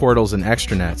for portals and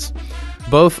extranets.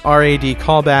 Both RAD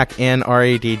Callback and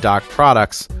RAD Dock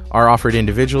products are offered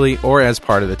individually or as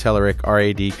part of the Telerik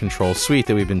RAD Control Suite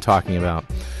that we've been talking about.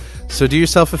 So do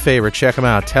yourself a favor, check them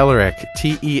out, Telerik,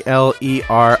 TELERIK.com.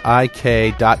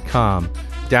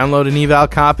 Download an eval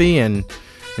copy and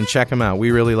check them out.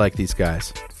 We really like these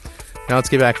guys. Now let's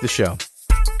get back to the show.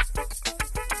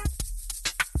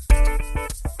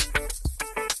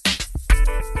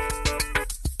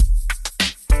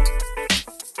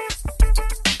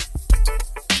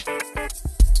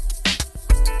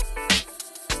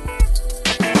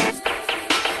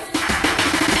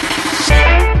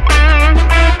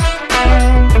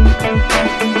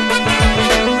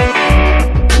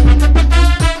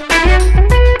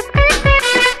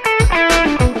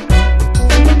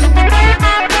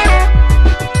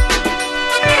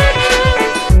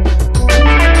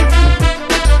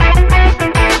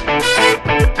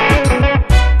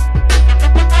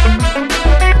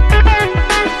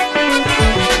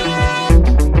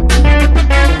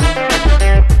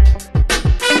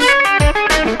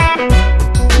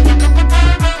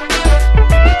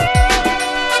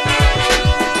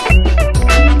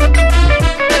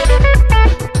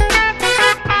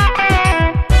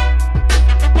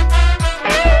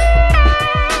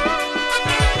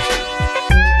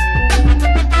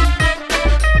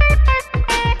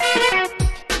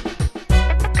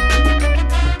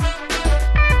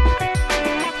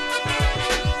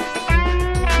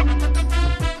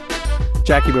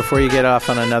 Jackie, before you get off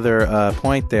on another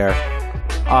point there,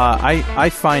 I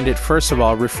find it, first of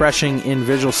all, refreshing in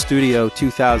Visual Studio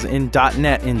 2000, in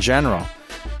 .NET in general,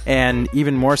 and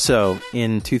even more so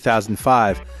in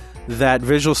 2005, that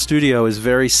Visual Studio is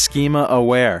very schema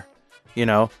aware,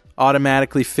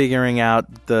 automatically figuring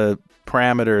out the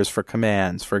parameters for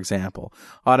commands, for example,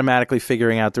 automatically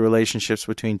figuring out the relationships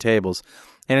between tables.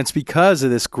 And it's because of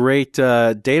this great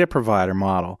data provider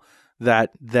model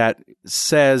that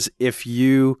says if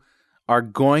you are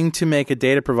going to make a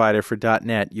data provider for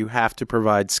 .NET, you have to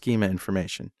provide schema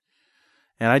information.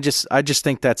 And I just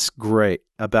think that's great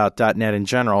about .NET in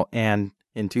general. And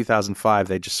in 2005,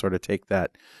 they just sort of take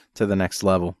that to the next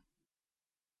level.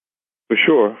 For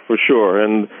sure.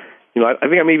 And I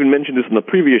think I even mentioned this in the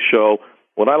previous show.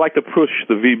 What I like to push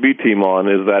the VB team on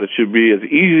is that it should be as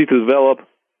easy to develop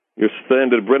your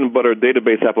standard bread and butter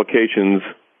database applications.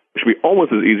 It should be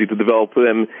almost as easy to develop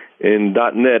them in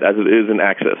 .NET as it is in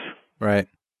Access. Right.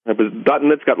 But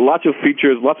 .NET's got lots of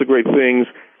features, lots of great things.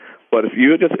 But if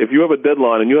you have a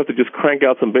deadline and you have to just crank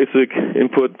out some basic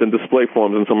input and display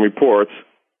forms and some reports,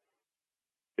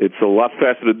 it's a lot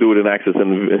faster to do it in Access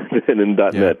than in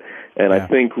 .NET. Yeah. And I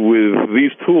think with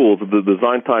these tools, the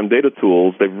design time data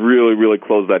tools, they've really, really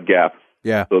closed that gap.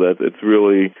 Yeah. So that it's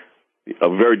really a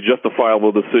very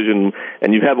justifiable decision.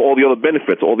 And you have all the other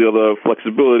benefits, all the other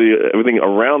flexibility, everything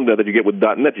around that you get with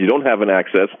 .NET. You don't have an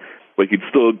Access, but you could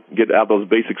still get out those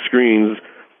basic screens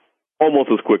almost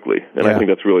as quickly. And I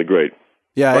think that's really great.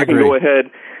 Yeah, I can go ahead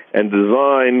and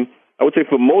design. I would say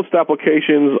for most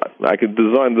applications, I could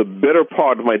design the better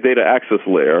part of my data access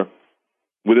layer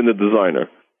within the designer.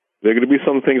 There are going to be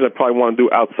some things I probably want to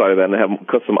do outside of that and have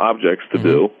custom objects to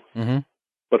do. Mm-hmm.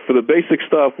 But for the basic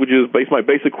stuff, which is my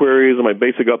basic queries and my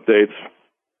basic updates,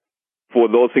 for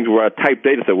those things where I type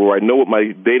data set, where I know what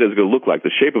my data is going to look like,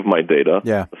 the shape of my data,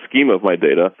 the schema of my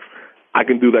data, I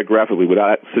can do that graphically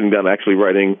without sitting down and actually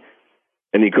writing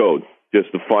any code,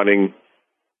 just defining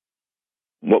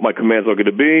what my commands are going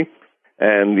to be,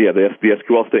 and the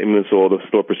SQL statements or the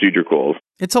store procedure calls.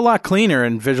 It's a lot cleaner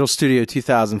in Visual Studio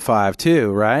 2005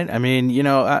 too, right? I mean,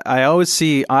 I always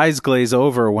see eyes glaze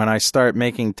over when I start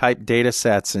making typed data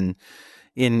sets and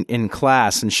in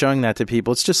class and showing that to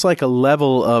people. It's just like a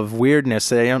level of weirdness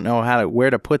that I don't know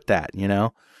where to put that,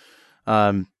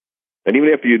 And even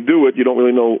after you do it, you don't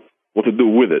really know what to do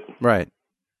with it. Right.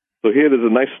 So here there's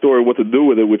a nice story what to do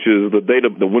with it, which is the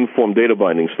WinForm data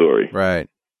binding story. Right.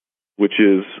 Which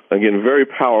is, again, very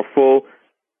powerful.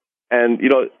 And,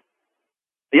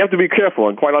 you have to be careful.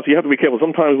 And quite honestly, you have to be careful.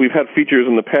 Sometimes we've had features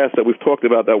in the past that we've talked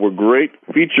about that were great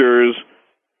features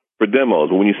for demos.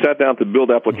 But when you sat down to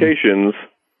build applications,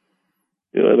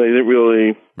 they didn't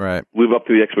really live up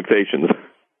to the expectations.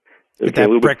 It's a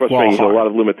little bit frustrating. There's a lot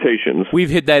of limitations. We've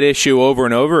hit that issue over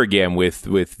and over again with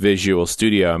Visual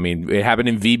Studio. I mean, it happened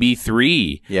in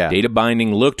VB3. Yeah. Data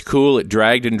binding looked cool. It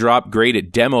dragged and dropped great.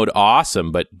 It demoed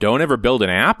awesome. But don't ever build an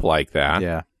app like that.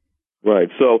 Yeah. Right.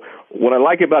 So what I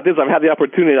like about this, I've had the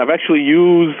opportunity. I've actually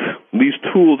used these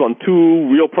tools on 2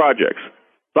 real projects.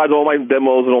 Besides all my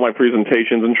demos and all my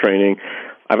presentations and training,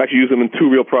 I've actually used them in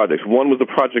 2 real projects. One was the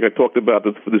project I talked about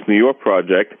for this New York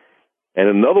project. And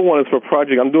another one is for a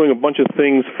project. I'm doing a bunch of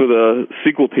things for the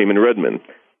SQL team in Redmond,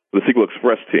 the SQL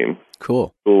Express team.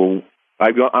 Cool. So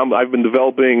I've been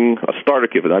developing a starter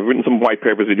kit. I've written some white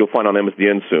papers that you'll find on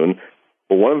MSDN soon.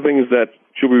 But one of the things that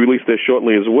should be released there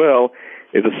shortly as well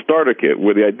is a starter kit,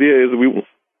 where the idea is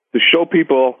to show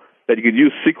people that you could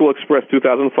use SQL Express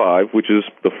 2005, which is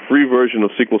the free version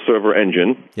of SQL Server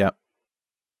Engine,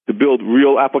 to build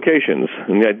real applications.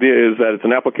 And the idea is that it's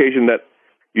an application that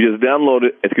you just download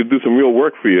it. It could do some real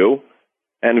work for you.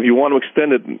 And if you want to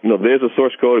extend it, there's a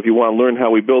source code. If you want to learn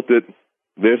how we built it,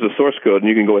 there's a source code, and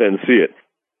you can go ahead and see it.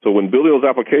 So when building those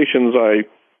applications, I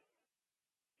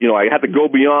had to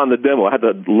go beyond the demo. I had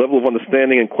the level of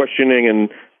understanding and questioning and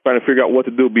trying to figure out what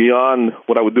to do beyond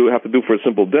what I would have to do for a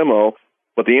simple demo.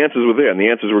 But the answers were there, and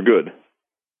the answers were good.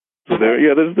 So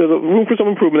there's room for some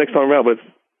improvement next time around, but it's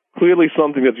clearly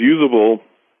something that's usable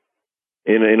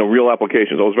in a real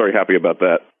application. So I was very happy about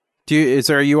that. Is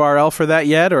there a URL for that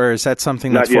yet, or is that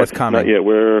something that's forthcoming? Not yet.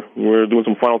 We're doing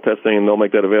some final testing, and they'll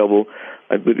make that available.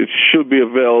 It should be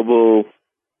available,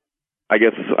 I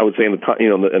guess I would say in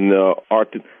the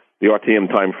RTM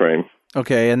time frame.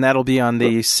 Okay, and that'll be on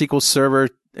the SQL Server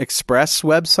Express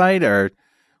website, or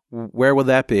where will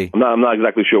that be? I'm not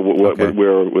exactly sure where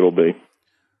it'll be.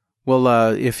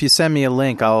 Well, if you send me a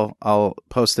link, I'll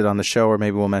post it on the show, or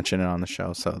maybe we'll mention it on the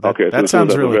show. So that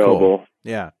sounds really cool.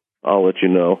 Yeah, I'll let you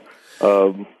know.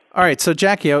 All right, so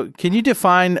Jackie, can you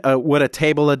define what a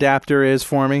table adapter is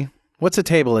for me? What's a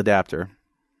table adapter?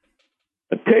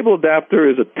 A table table adapter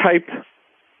is a typed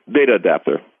data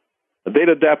adapter. A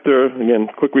data adapter, again,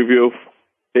 quick review.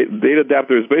 Data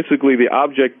adapter is basically the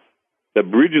object that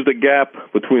bridges the gap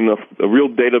between the real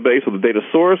database or the data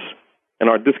source and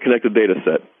our disconnected data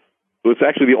set. So it's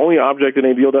actually the only object in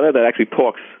ADO.NET that actually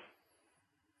talks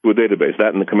to a database,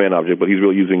 that and the command object, but he's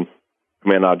really using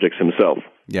command objects himself.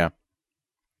 Yeah.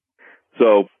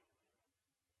 So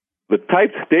the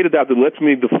typed data adapter lets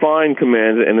me define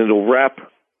commands, and it'll wrap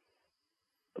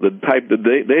the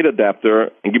data adapter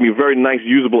and give me a very nice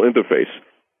usable interface.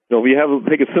 You know, if you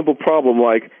take a simple problem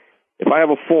like, if I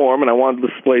have a form and I want to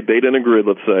display data in a grid,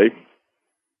 let's say,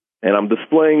 and I'm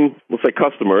displaying, let's say,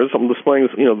 customers, I'm displaying,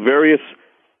 various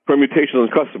permutations on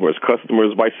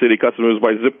customers by city, customers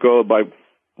by zip code,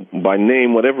 by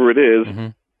name, whatever it is. Mm-hmm.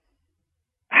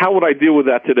 How would I deal with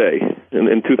that today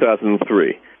in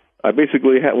 2003? I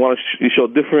basically want to show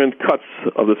different cuts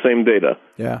of the same data.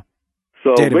 Yeah.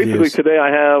 So data basically views. today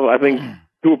I have, I think,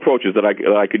 two approaches that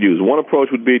I could use. One approach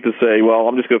would be to say, well,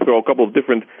 I'm just going to throw a couple of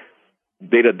different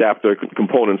data adapter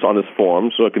components on this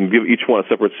form, so I can give each one a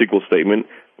separate SQL statement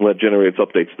and that generates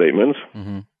update statements.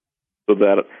 Mm-hmm. So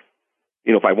that,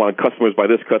 if I wanted customers by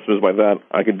this, customers by that,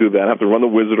 I can do that. I have to run the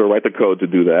wizard or write the code to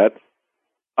do that.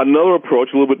 Another approach,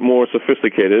 a little bit more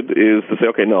sophisticated, is to say,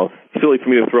 okay, no, it's silly for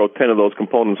me to throw 10 of those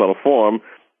components on a form.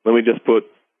 Let me just put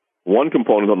one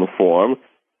component on the form,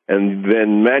 and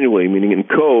then manually, meaning in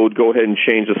code, go ahead and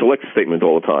change the select statement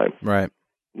all the time. Right.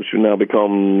 Which now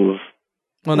becomes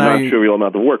not a trivial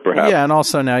amount of work, perhaps. Yeah, and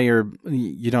also now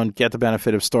you don't get the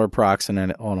benefit of store procs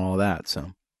and all that.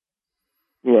 So.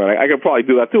 Right, I could probably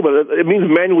do that too, but it means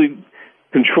manually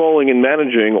controlling and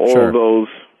managing all of those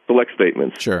select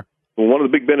statements. Sure. Well, one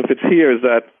of the big benefits here is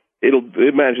that it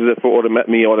manages it for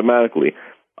me automatically.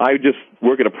 I just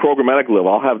work at a programmatic level.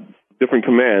 I'll have different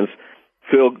commands.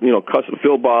 Fill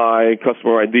by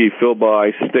customer ID, fill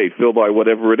by state, fill by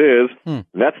whatever it is.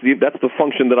 That's the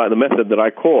function the method that I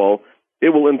call. It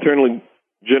will internally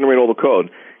generate all the code.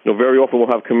 Very often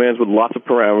we'll have commands with lots of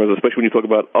parameters, especially when you talk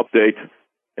about update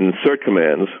and insert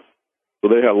commands. So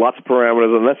they have lots of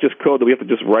parameters, and that's just code that we have to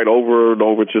just write over and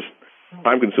over. It's just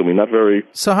time-consuming, not very...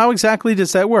 So how exactly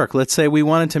does that work? Let's say we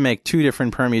wanted to make two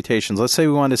different permutations. Let's say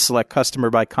we wanted to select customer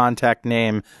by contact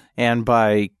name and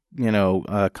by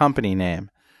company name.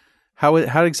 How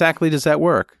exactly does that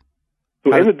work?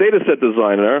 So in the data set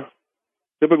designer,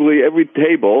 typically every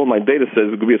table, my data set, is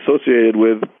going to be associated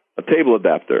with a table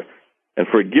adapter. And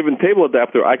for a given table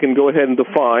adapter, I can go ahead and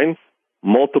define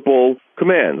multiple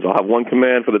commands. I'll have one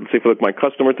command for my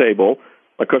customer table.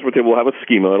 My customer table will have a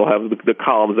schema. It'll have the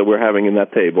columns that we're having in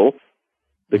that table.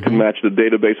 They could match the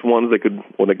database ones. They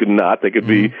could not. They could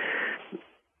be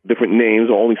different names,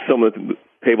 or only some of the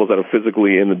tables that are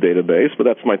physically in the database. But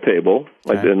that's my table,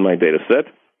 in my data set.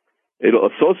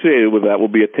 Associated with that will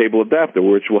be a table adapter,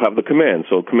 which will have the command.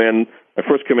 So my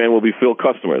first command will be fill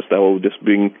customers. That will just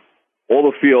be all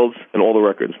the fields and all the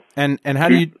records. And how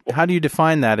do you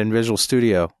define that in Visual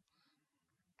Studio?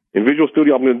 In Visual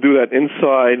Studio, I'm going to do that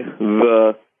inside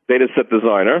the data set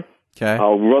designer. Okay.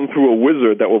 I'll run through a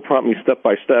wizard that will prompt me step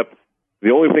by step.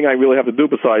 The only thing I really have to do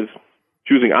besides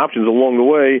choosing options along the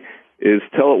way is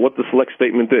tell it what the select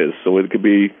statement is. So it could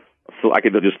be, I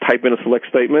could just type in a select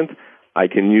statement. I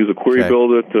can use a query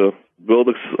builder to build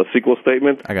a SQL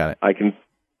statement. I got it. I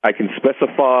can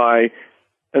specify,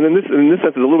 and in this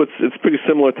sense, it's pretty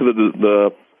similar to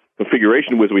the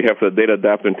configuration wizard we have for the data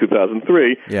adapter in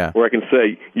 2003, where I can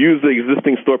say, use the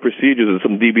existing store procedures that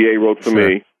some DBA wrote for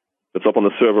me that's up on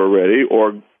the server already,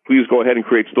 or please go ahead and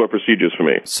create store procedures for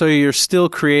me. So you're still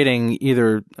creating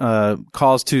either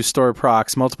calls to store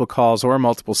procs, multiple calls, or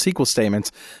multiple SQL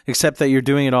statements, except that you're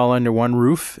doing it all under one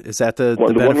roof? Is that the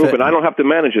benefit? One roof, and I don't have to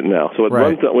manage it now. So at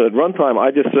runtime, I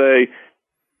just say,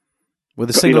 with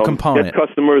a single component, get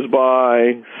customers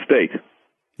by state,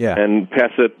 and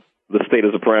pass it the state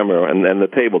as a parameter and the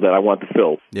table that I want to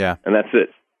fill. Yeah. And that's it.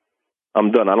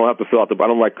 I'm done. I don't have to fill out I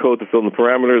don't write code to fill in the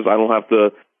parameters. I don't have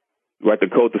to write the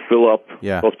code to fill up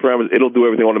those parameters. It'll do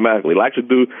everything automatically. It'll actually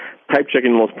do type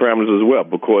checking those parameters as well,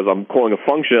 because I'm calling a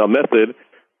function, a method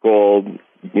called,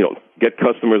 get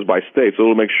customers by state. So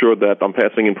it'll make sure that I'm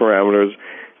passing in parameters.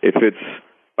 If it's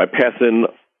by passing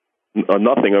a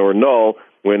nothing or a null,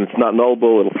 when it's not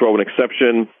nullable, it'll throw an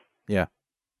exception. Yeah.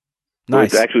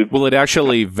 Nice. Will it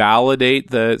actually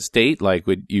validate the state? Like,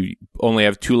 would you only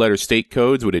have two-letter state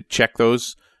codes? Would it check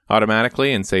those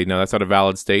automatically and say, no, that's not a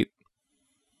valid state?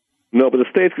 No, but the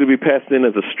state's going to be passed in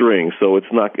as a string, so it's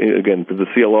not, again, the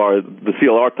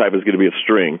CLR type is going to be a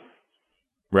string.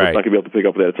 Right. It's not going to be able to pick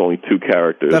up that it's only two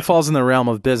characters. That falls in the realm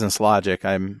of business logic,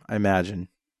 I imagine,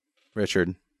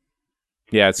 Richard.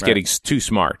 Yeah, it's getting too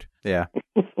smart. Yeah.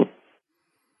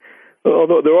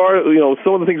 Although there are,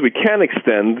 some of the things we can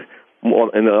extend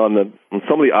on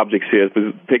some of the objects here is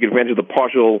take advantage of the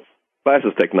partial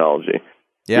classes technology.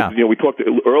 Yeah. We talked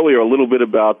earlier a little bit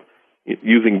about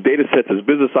using data sets as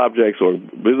business objects or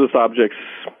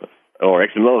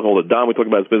XML, all the DOM we talked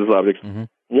about as business objects. Mm-hmm.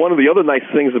 One of the other nice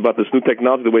things about this new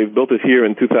technology, the way we've built it here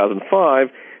in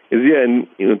 2005, is, in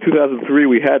 2003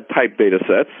 we had type data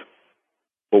sets,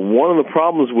 but one of the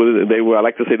problems with it, I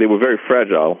like to say they were very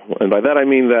fragile. And by that I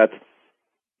mean that,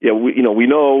 we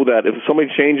know that if somebody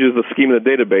changes the scheme in the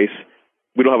database,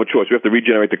 we don't have a choice. We have to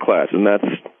regenerate the class, and that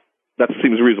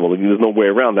seems reasonable. There's no way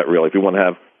around that, really, if we want to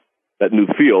have that new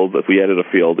field, if we added a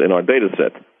field in our data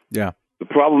set. Yeah. The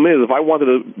problem is, if I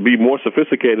wanted to be more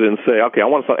sophisticated and say, okay, I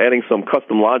want to start adding some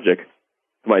custom logic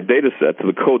to my data set, to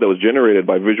the code that was generated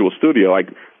by Visual Studio, I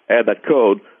add that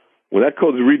code. When that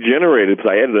code is regenerated,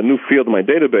 because I added a new field in my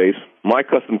database, my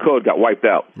custom code got wiped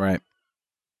out. Right.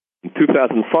 In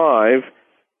 2005,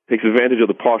 takes advantage of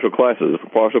the partial classes.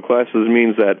 Partial classes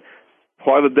means that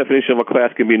part of the definition of a class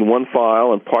can be in one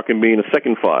file and part can be in a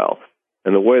second file.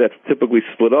 And the way that's typically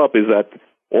split up is that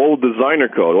all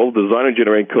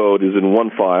designer-generated code is in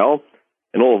one file,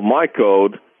 and all of my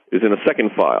code is in a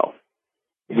second file.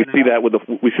 We see that with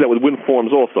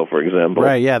WinForms also, for example.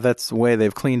 Right, yeah, that's the way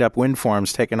they've cleaned up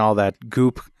WinForms, taken all that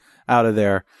goop out of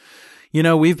there.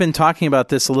 We've been talking about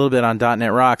this a little bit on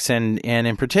 .NET Rocks, and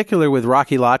in particular with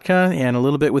Rocky Lotka, and a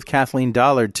little bit with Kathleen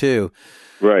Dollard, too.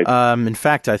 Right. In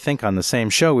fact, I think on the same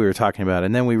show we were talking about it,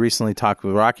 and then we recently talked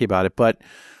with Rocky about it, but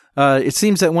it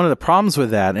seems that one of the problems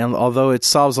with that, and although it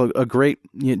solves a great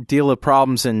deal of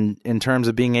problems in terms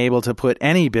of being able to put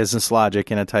any business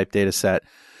logic in a type data set,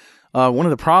 one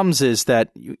of the problems is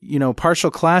that,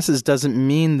 partial classes doesn't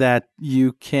mean that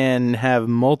you can have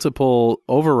multiple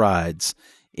overrides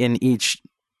in each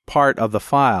part of the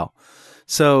file.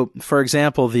 So, for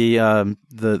example,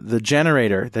 the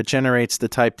generator that generates the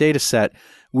type data set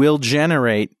will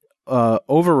generate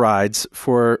overrides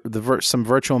for some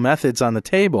virtual methods on the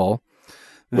table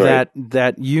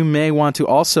that you may want to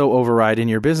also override in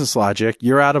your business logic.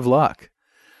 You're out of luck.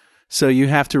 So you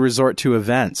have to resort to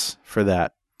events for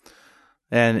that.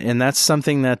 And that's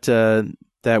something that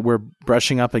we're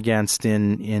brushing up against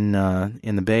in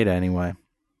the beta anyway.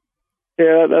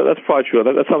 Yeah, that's probably true.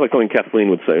 That sounds like something Kathleen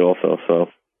would say also. So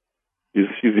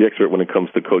she's the expert when it comes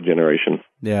to code generation.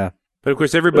 Yeah. But of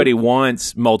course, everybody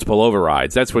wants multiple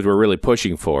overrides. That's what we're really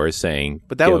pushing for, is saying,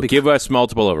 but that would give us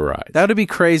multiple overrides. That would be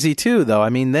crazy too, though. I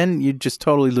mean, then you'd just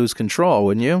totally lose control,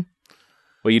 wouldn't you?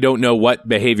 Well, you don't know what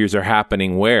behaviors are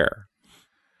happening where.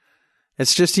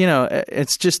 It's just,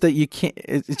 it's just that you can't.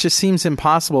 It just seems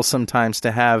impossible sometimes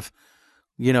to have,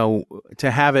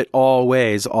 to have it all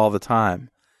ways all the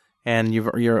time, and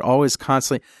you're always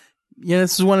constantly.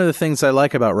 This is one of the things I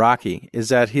like about Rocky, is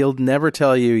that he'll never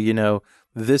tell you,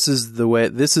 this is the way,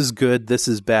 this is good, this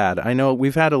is bad. I know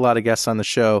we've had a lot of guests on the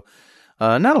show,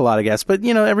 not a lot of guests, but,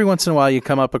 every once in a while you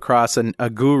come up across a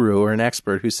guru or an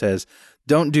expert who says,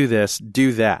 don't do this,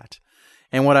 do that.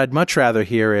 And what I'd much rather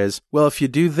hear is, well, if you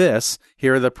do this,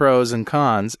 here are the pros and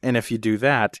cons, and if you do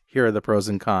that, here are the pros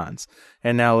and cons.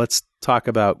 And now let's talk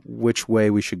about which way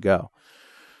we should go.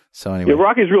 So anyway. Yeah,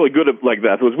 Rocky's really good at like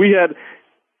that. Because we had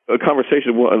a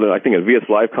conversation, I think, at VS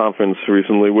Live conference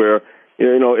recently where,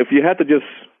 if you had to just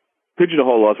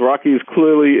pigeonhole us, Rocky is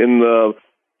clearly in the,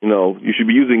 you should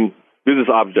be using business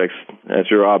objects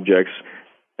as your objects,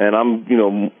 and I'm,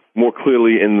 more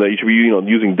clearly in the, you should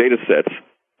be, using data sets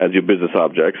as your business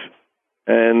objects.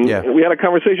 And we had a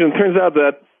conversation. It turns out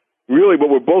that really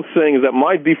what we're both saying is that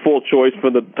my default choice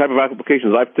for the type of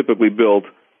applications I've typically built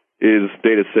is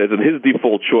data sets, and his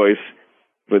default choice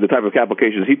for the type of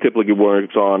applications he typically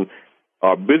works on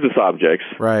are business objects.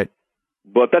 Right.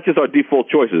 But that's just our default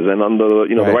choices, and under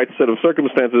the right set of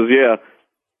circumstances,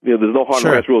 there's no hard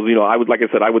and fast rules. I would, like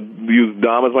I said, I would use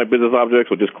DOM as my business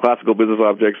objects, or just classical business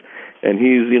objects, and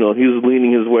he's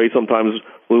leaning his way sometimes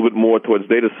a little bit more towards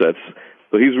data sets.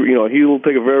 So he'll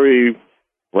take a very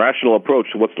rational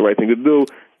approach to what's the right thing to do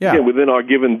within our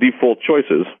given default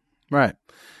choices. Right,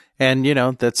 and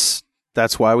that's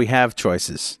why we have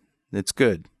choices. It's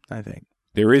good, I think.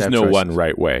 There is no one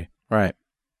right way. Right.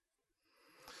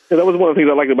 Yeah, that was one of the things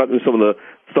I liked about some of the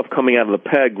stuff coming out of the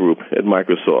PAG group at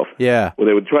Microsoft. Yeah. Where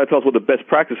they would try to tell us what the best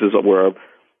practices were,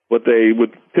 but they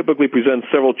would typically present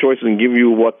several choices and give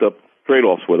you what the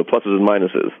trade-offs were, the pluses and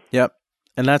minuses. Yep.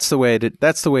 And that's the way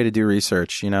to do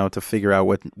research, to figure out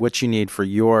what you need for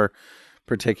your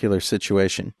particular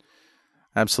situation.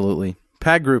 Absolutely.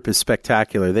 PAG group is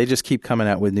spectacular. They just keep coming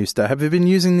out with new stuff. Have you been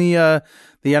using the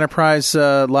enterprise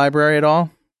library at all?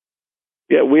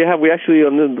 Yeah, we actually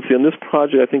on this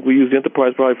project. I think we use the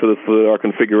enterprise probably for our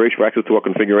configuration, for access to our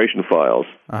configuration files.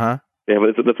 Yeah,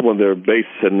 but that's one of their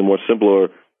base and the more simpler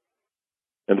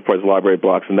enterprise library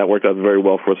blocks, and that worked out very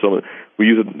well for us. So we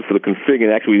use it for the config,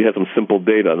 and actually we had some simple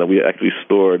data that we actually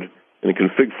stored in a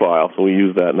config file, so we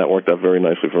used that, and that worked out very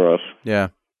nicely for us. Yeah.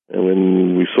 And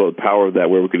when we saw the power of that,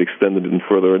 where we could extend it in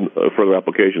further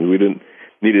applications, we didn't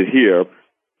need it here,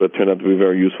 but it turned out to be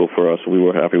very useful for us, so we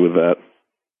were happy with that.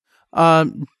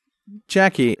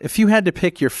 Jackie, if you had to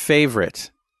pick your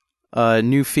favorite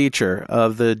new feature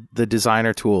of the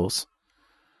designer tools,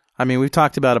 I mean, we've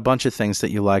talked about a bunch of things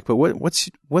that you like, but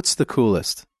what's the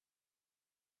coolest?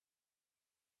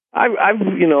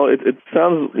 It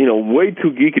sounds way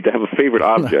too geeky to have a favorite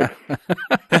object.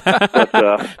 But,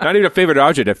 not even a favorite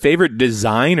object, a favorite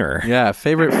designer. Yeah,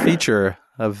 favorite feature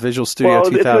of Visual Studio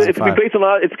 2005.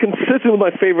 It's consistent with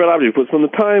my favorite object, because from the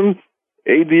time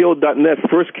ADO.NET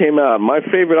first came out, my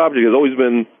favorite object has always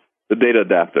been the data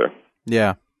adapter.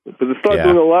 Yeah. Because it started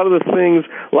doing a lot of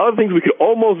things we could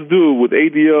almost do with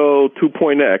ADO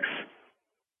 2.x,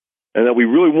 and that we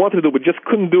really wanted to do, but just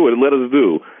couldn't do it and let us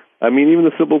do. I mean, even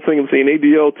the simple thing of saying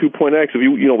ADO 2.x, if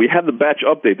we had the batch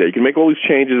update there. You can make all these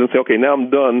changes and say, okay, now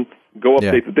I'm done, go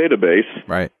update the database.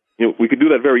 Right. We could do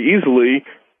that very easily,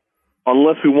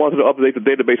 unless we wanted to update the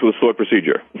database with a stored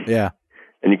procedure. Yeah.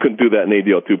 And you couldn't do that in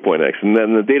ADO 2.x. And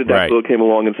then the data adapter came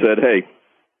along and said, hey,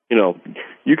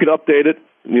 you can update it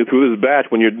through this batch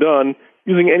when you're done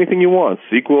using anything you want,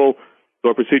 SQL,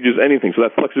 stored procedures, anything. So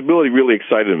that flexibility really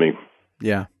excited me.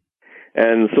 Yeah.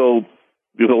 And so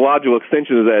there's a logical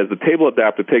extension of that. As the table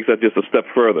adapter takes that just a step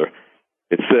further.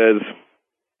 It says,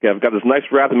 I've got this nice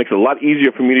wrap that makes it a lot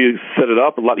easier for me to set it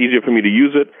up, a lot easier for me to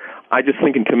use it. I just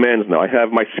think in commands now. I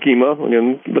have my schema.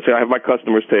 Again, let's say I have my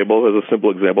customers table as a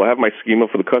simple example. I have my schema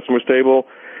for the customers table,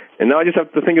 and now I just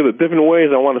have to think of the different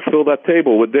ways I want to fill that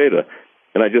table with data.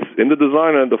 And I just, in the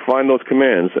designer, define those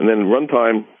commands, and then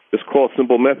runtime, just call a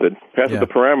simple method, pass it the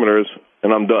parameters,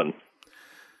 and I'm done.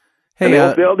 Hey,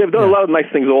 and they've done a lot of nice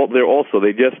things there also.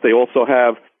 They also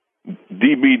have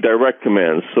DB direct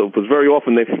commands. So because very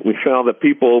often we found that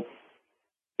people,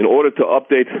 in order to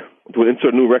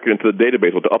insert a new record into the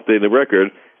database or to update the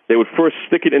record, they would first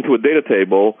stick it into a data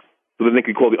table so that they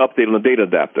could call the update on the data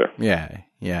adapter. Yeah,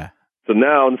 yeah. So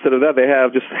now, instead of that, they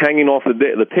have just hanging off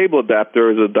the table adapter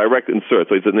is a direct insert.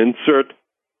 So it's an insert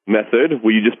method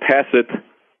where you just pass it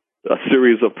a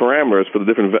series of parameters for the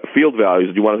different field values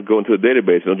that you want to go into the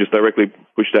database, and it'll just directly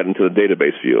push that into the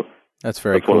database view. That's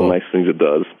very cool. That's one of the nice things it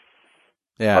does.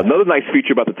 Yeah. Another nice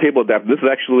feature about the table adapter, this is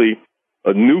actually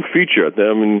a new feature.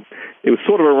 I mean, it was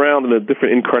sort of around in a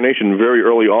different incarnation very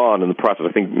early on in the process.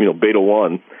 I think, beta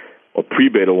 1 or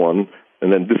pre-beta 1,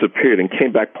 and then disappeared and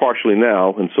came back partially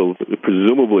now, and so it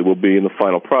presumably will be in the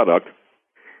final product.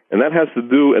 And that has to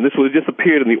do, and this was just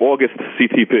appeared in the August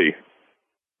CTP.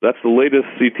 That's the latest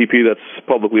CTP that's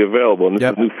publicly available, and this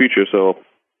is a new feature, so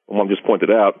I want to just point it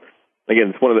out.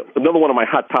 Again, it's another one of my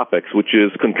hot topics, which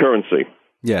is concurrency.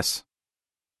 Yes.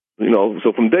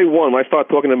 So from day one, when I start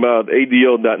talking about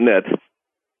ADO.NET,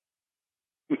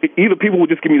 either people would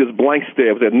just give me this blank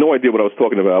stare, they had no idea what I was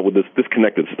talking about with this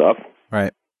disconnected stuff.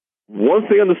 Right. Once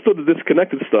they understood the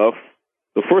disconnected stuff,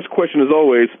 the first question is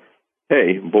always,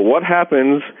 hey, but what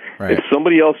happens if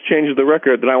somebody else changes the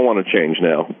record that I want to change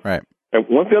now? Right. And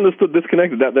once they understood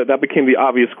disconnected, that became the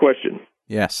obvious question.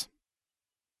 Yes.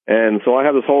 And so I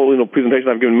have this whole presentation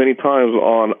I've given many times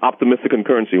on optimistic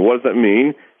concurrency. What does that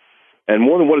mean? And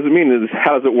more than what does it mean is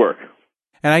how does it work?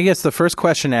 And I guess the first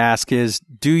question to ask is,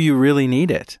 do you really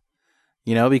need it?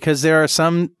 Because there are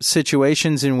some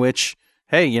situations in which,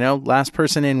 hey, last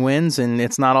person in wins and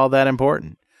it's not all that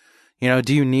important.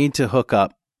 Do you need to hook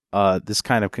up this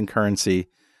kind of concurrency,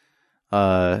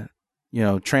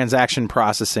 transaction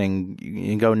processing,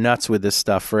 and go nuts with this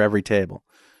stuff for every table?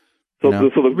 So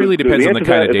it really depends on the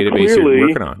kind of database you're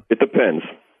working on. It depends.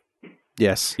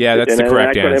 Yes. Yeah, that's the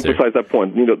correct answer. I try to emphasize that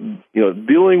point.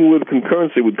 Dealing with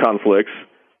concurrency with conflicts,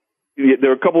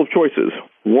 there are a couple of choices.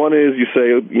 One is you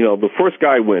say, the first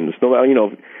guy wins. No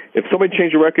matter, if somebody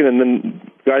changed a record and then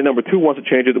guy number 2 wants to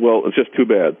change it, well, it's just too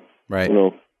bad. Right.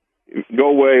 Go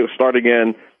away, start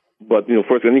again. But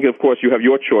first, and of course, you have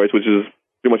your choice, which is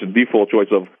pretty much a default choice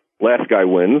of last guy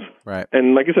wins. Right.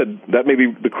 And like you said, that may be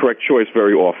the correct choice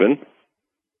very often.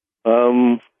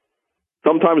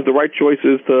 Sometimes the right choice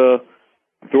is to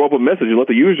throw up a message and let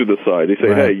the user decide. They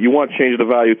say, hey, you want to change the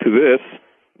value to this.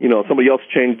 Somebody else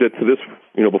changed it to this,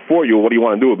 before you. What do you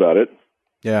want to do about it?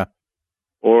 Yeah.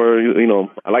 Or,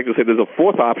 I like to say there's a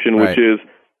fourth option, which is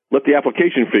let the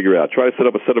application figure out. Try to set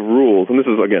up a set of rules. And this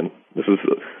is,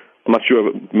 I'm not sure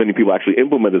if many people actually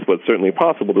implement this, but it's certainly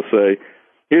possible to say,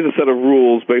 here's a set of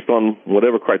rules based on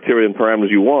whatever criteria and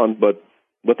parameters you want, but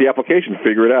let the application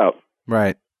figure it out.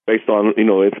 Right. Based on,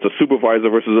 if it's a supervisor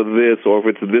versus a this, or if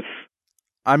it's this.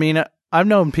 I mean, I've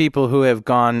known people who have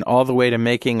gone all the way to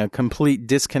making a complete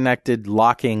disconnected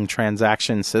locking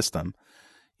transaction system,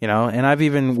 and I've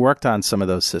even worked on some of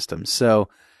those systems. So,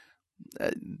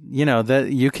 that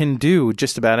you can do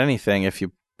just about anything if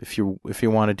you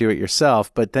want to do it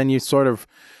yourself, but then you sort of,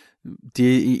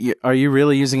 are you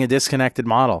really using a disconnected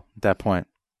model at that point?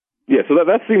 Yeah, so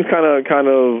that seems kind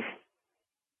of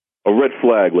a red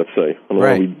flag, let's say. I don't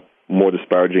want to be more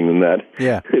disparaging than that.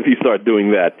 Yeah. If you start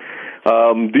doing that.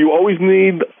 Do you always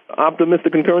need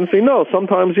optimistic concurrency? No,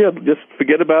 sometimes, just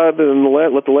forget about it and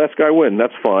let the last guy win.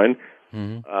 That's fine.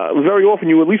 Mm-hmm. Very often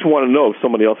you at least want to know if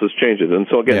somebody else has changed it. And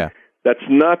so, again, that's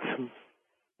not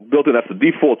built in. That's the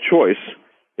default choice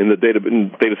in the data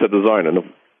set design. And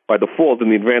by default, in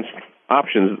the advanced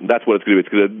options, that's what it's going to do. It's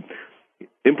going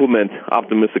to implement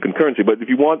optimistic concurrency. But if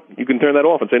you want, you can turn that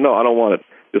off and say, no, I don't want it.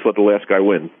 Just let the last guy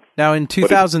win. Now, in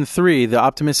 2003, the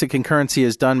optimistic concurrency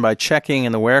is done by checking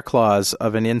in the where clause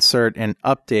of an insert and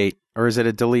update, or is it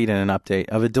a delete and an update?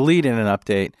 Of a delete and an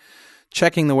update,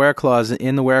 checking the where clause,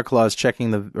 in the where clause,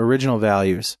 checking the original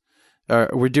values.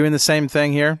 We're doing the same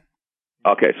thing here?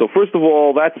 Okay, so first of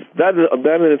all, that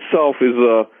in itself is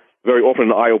very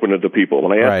often an eye-opener to people.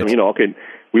 When I ask them, okay,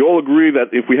 we all agree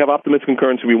that if we have optimistic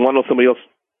concurrency, we want to know somebody else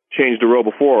changed the row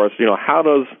before us. How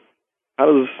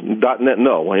does .NET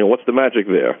know? What's the magic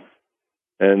there?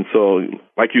 And so,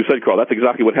 like you said, Carl, that's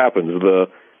exactly what happens.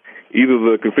 Either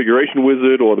the configuration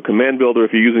wizard or the command builder,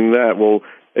 if you're using that, will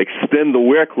extend the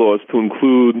where clause to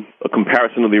include a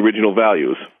comparison of the original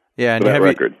values. Yeah,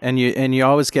 and you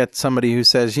always get somebody who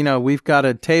says, we've got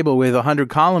a table with 100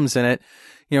 columns in it.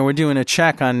 We're doing a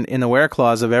check in the where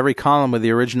clause of every column with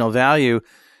the original value.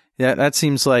 That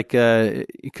seems like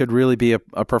it could really be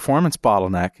a performance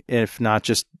bottleneck, if not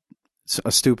just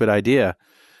a stupid idea.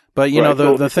 But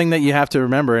the thing that you have to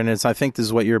remember, and I think this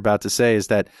is what you're about to say, is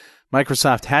that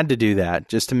Microsoft had to do that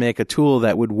just to make a tool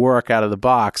that would work out of the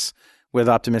box with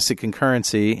optimistic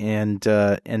concurrency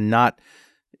and not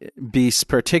be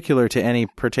particular to any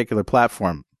particular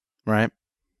platform, right?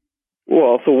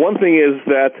 Well, so one thing is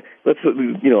that let's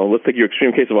take your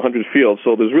extreme case of 100 fields.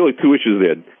 So there's really two issues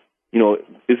there.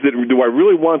 Do I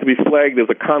really want it to be flagged as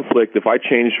a conflict if I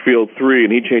change field 3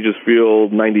 and he changes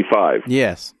field 95?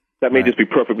 Yes. That may just be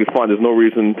perfectly fine. There's no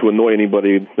reason to annoy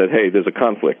anybody that, hey, there's a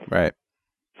conflict. Right.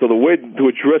 So the way to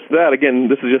address that, again,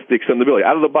 this is just the extendability.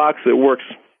 Out of the box, it works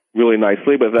really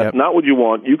nicely, but if that's not what you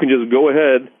want, you can just go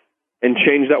ahead and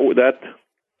change that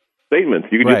statement.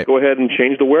 You can just go ahead and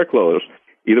change the where clause,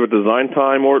 either at design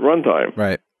time or at runtime.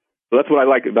 Right. So that's what I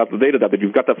like about the data that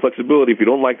you've got that flexibility. If you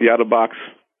don't like the out-of-box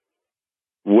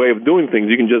way of doing things,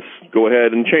 you can just go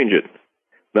ahead and change it.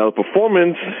 Now, the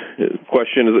performance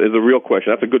question is a real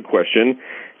question. That's a good question,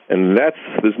 and that's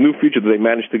this new feature that they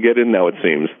managed to get in now, it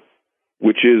seems,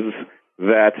 which is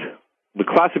that the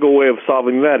classical way of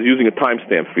solving that is using a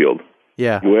timestamp field.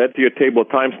 Yeah. You add to your table a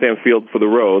timestamp field for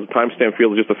the row. The timestamp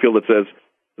field is just a field that says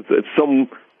it's some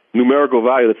numerical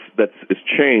value that is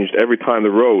changed every time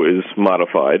the row is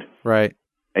modified. Right.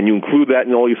 And you include that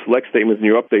in all your select statements and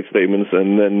your update statements,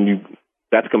 and then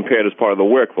that's compared as part of the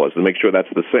where clause to make sure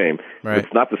that's the same. Right. If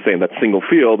it's not the same, that single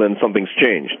field, then something's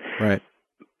changed. Right.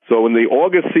 So in the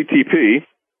August CTP,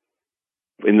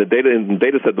 in the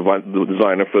dataset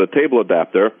designer for the table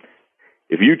adapter,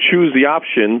 if you choose the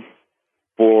option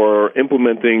for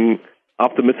implementing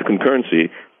optimistic concurrency,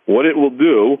 what it will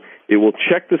do, it will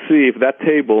check to see if that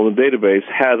table in the database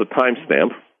has a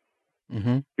timestamp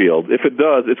field. If it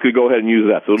does, it's going to go ahead and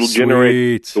use that. So it'll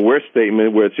generate the where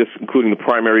statement where it's just including the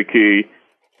primary key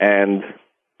and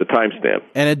the timestamp.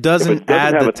 And it doesn't, if it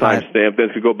doesn't have a timestamp, then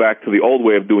it could go back to the old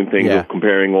way of doing things of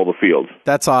comparing all the fields.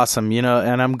 That's awesome,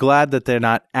 and I'm glad that they're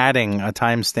not adding a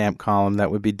timestamp column.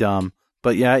 That would be dumb.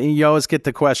 But yeah, you always get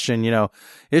the question,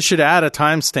 it should add a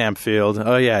timestamp field.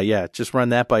 Oh yeah, just run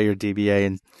that by your DBA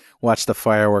and watch the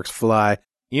fireworks fly.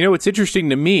 What's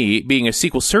interesting to me, being a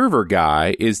SQL Server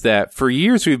guy, is that for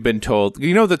years we've been told,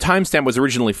 the timestamp was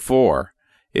originally 4.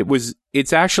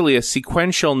 It's actually a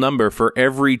sequential number for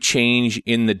every change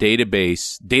in the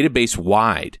database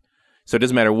wide. So it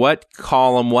doesn't matter what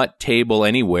column, what table,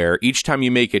 anywhere. Each time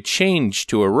you make a change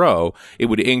to a row, it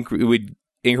would increment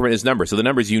its number. So the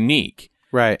number is unique.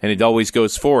 Right. And it always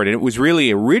goes forward. And it was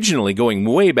really originally going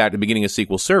way back to the beginning of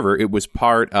SQL Server. It was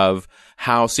part of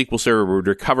how SQL Server would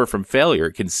recover from failure.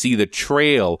 It can see the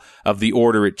trail of the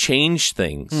order it changed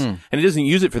things. And it doesn't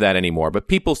use it for that anymore. But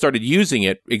people started using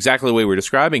it exactly the way we're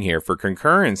describing here for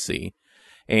concurrency.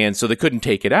 And so they couldn't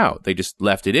take it out. They just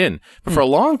left it in. But for a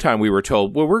long time, we were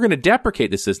told, well, we're going to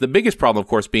deprecate this system. The biggest problem, of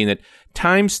course, being that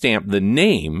timestamp, the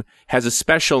name, has a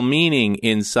special meaning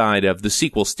inside of the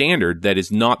SQL standard that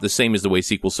is not the same as the way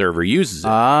SQL Server uses it.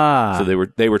 So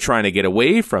they were trying to get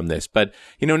away from this. But,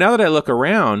 now that I look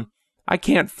around, I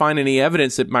can't find any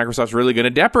evidence that Microsoft's really going to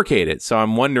deprecate it. So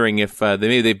I'm wondering if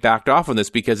they backed off on this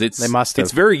because they must have.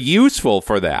 It's very useful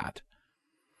for that.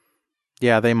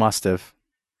 Yeah, they must have.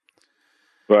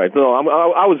 Right. No,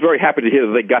 I was very happy to hear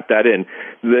that they got that in.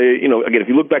 Again, if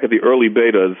you look back at the early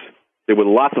betas, there were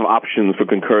lots of options for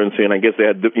concurrency, and I guess they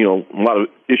had, a lot of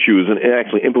issues and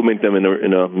actually implement them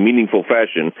in a meaningful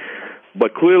fashion.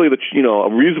 But clearly, a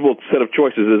reasonable set of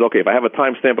choices is, okay, if I have a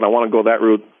timestamp and I want to go that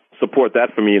route, support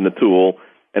that for me in the tool.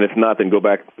 And if not, then go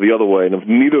back the other way. And if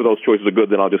neither of those choices are good,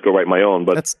 then I'll just go write my own.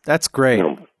 But that's great.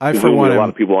 I for one, a lot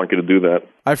of people aren't going to do that.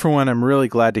 I for one, am really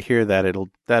glad to hear that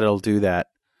it'll do that.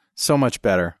 So much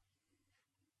better.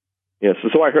 Yes,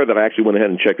 so I heard that. I actually went ahead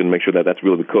and checked and make sure that that's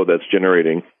really the code that's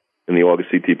generating in the August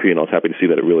CTP, and I was happy to see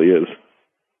that it really is.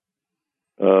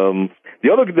 The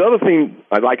other thing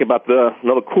I like about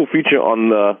another cool feature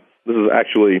on this is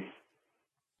actually,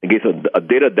 I guess, a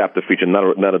data adapter feature,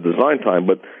 not a design time,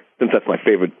 but since that's my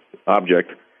favorite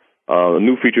object, a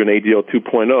new feature in ADO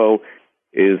 2.0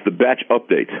 is the batch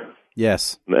update.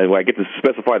 Yes. And I get to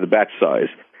specify the batch size.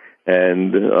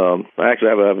 And I actually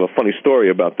have a funny story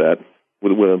about that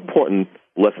with an important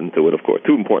lesson to it, of course.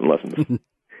 Two important lessons. Okay.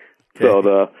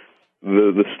 So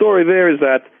the story there is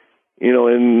that, in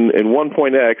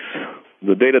 1.x,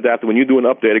 the data adapter, when you do an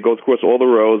update, it goes across all the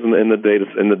rows in the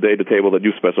data table that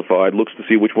you specified, looks to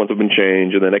see which ones have been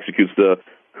changed, and then executes the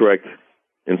correct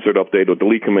insert, update, or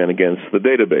delete command against the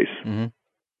database. Mm-hmm.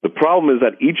 The problem is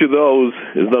that each of those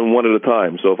is done one at a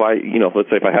time. So if let's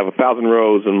say if I have 1,000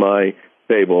 rows in my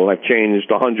table, and I've changed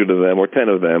 100 of them or 10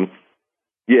 of them,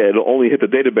 it'll only hit the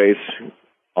database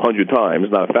 100 times,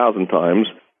 not 1,000 times,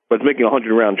 but it's making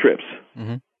 100 round trips,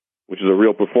 which is a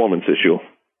real performance issue.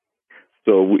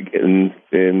 So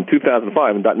in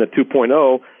 2005, in .NET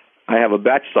 2.0, I have a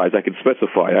batch size I can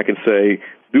specify. I can say,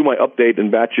 do my update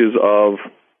in batches of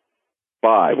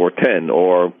 5 or 10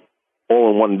 or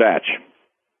all in one batch.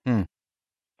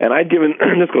 And I'd given,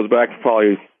 this goes back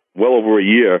probably well over a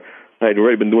year, I'd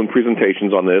already been doing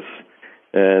presentations on this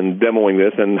and demoing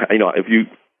this. And, if you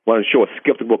want to show a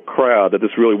skeptical crowd that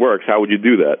this really works, how would you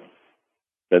do that?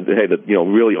 That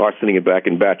really are sending it back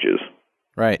in batches.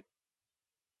 Right.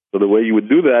 So the way you would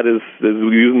do that is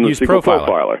using the SQL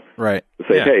profiler. Right. To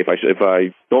say, hey, if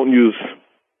I don't use,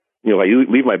 if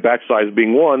I leave my batch size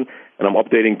being 1 and I'm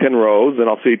updating 10 rows, then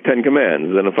I'll see 10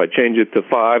 commands. And if I change it to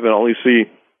 5, then I'll only see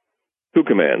 2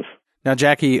 commands. Now,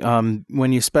 Jackie,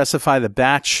 when you specify the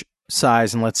batch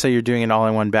size, and let's say you're doing it all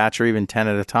in one batch or even 10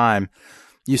 at a time,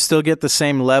 you still get the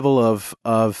same level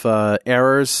of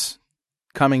errors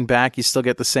coming back. You still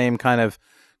get the same kind of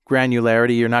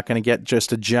granularity. You're not going to get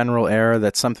just a general error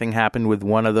that something happened with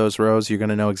one of those rows. You're going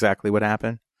to know exactly what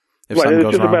happened. Right, it's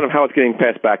just a matter of how it's getting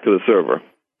passed back to the server.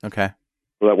 Okay.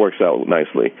 So that works out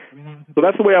nicely. So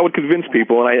that's the way I would convince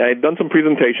people, and I had done some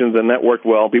presentations, and that worked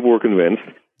well. People were convinced.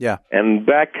 Yeah. And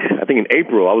back, I think in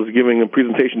April, I was giving a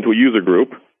presentation to a user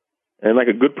group, and like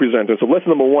a good presenter. So lesson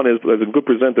number 1 is, as a good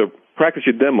presenter, practice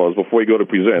your demos before you go to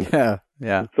present.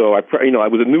 Yeah. So I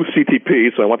was a new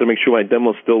CTP, so I wanted to make sure my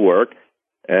demos still work.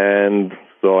 And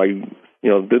so I,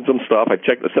 did some stuff. I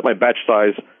set my batch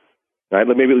size. I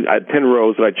had 10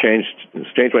 rows that I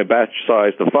changed my batch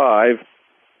size to 5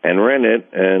 and ran it.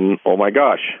 And oh my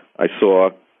gosh, I saw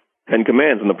 10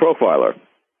 commands in the profiler.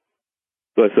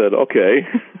 So I said, okay.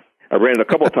 I ran it a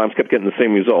couple of times, kept getting the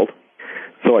same result.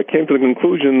 So I came to the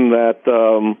conclusion that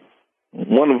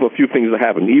one of a few things that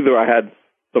happened. Either I had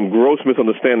some gross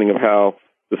misunderstanding of how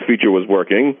this feature was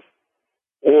working,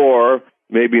 or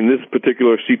maybe in this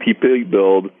particular CTP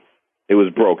build, it was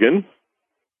broken.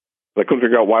 I couldn't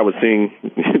figure out why I was seeing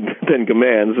 10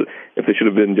 commands if they should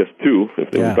have been just 2,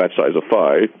 if they were batch size of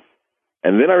 5.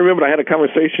 And then I remembered I had a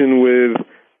conversation with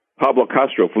Pablo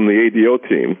Castro from the ADO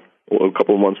team a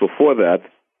couple of months before that,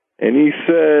 and he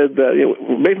said that,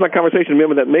 based on that conversation,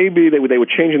 remember that maybe they were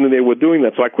changing and they were doing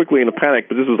that. So I quickly, in a panic,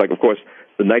 but this was of course,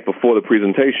 the night before the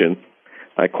presentation,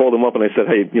 I called him up and I said,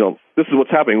 hey, this is what's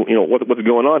happening, what's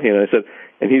going on here?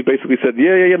 And he basically said,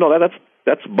 no,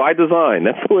 that's by design.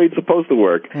 That's the way it's supposed to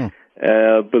work.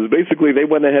 But basically, they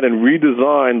went ahead and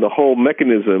redesigned the whole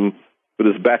mechanism for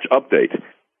this batch update.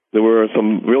 There were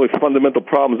some really fundamental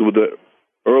problems with the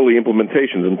early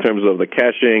implementations in terms of the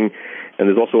caching, and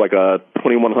there's also like a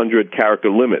 2,100 character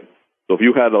limit. So if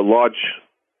you had a large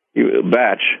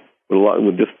batch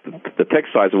with just the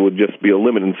text size, it would just be a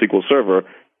limit in SQL Server,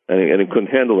 and it couldn't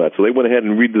handle that. So they went ahead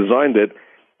and redesigned it,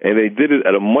 and they did it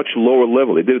at a much lower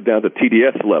level. They did it down to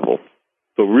TDS level.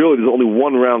 So really, there's only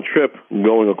one round trip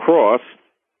going across,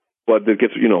 but it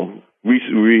gets,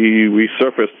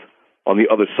 resurfaced on the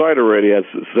other side already as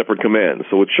separate commands.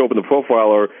 So it would show up in the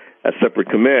profiler as separate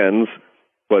commands,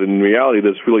 but in reality,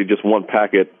 there's really just one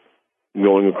packet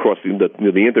going across the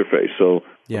interface. So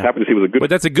happy to see it was a good. But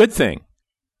that's a good thing.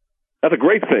 That's a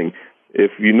great thing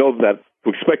if you know that to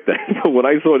expect that. But when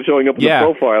I saw it showing up in the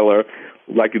profiler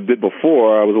like it did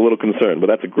before, I was a little concerned. But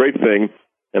that's a great thing.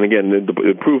 And again, it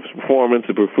improves performance.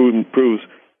 It improves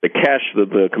the cache,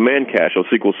 the command cache of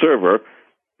SQL Server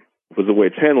was the way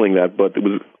it's handling that. But it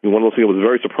was one of those things that was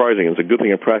very surprising. It's a good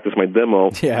thing I practiced my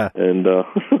demo. Yeah. And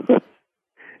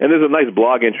and there's a nice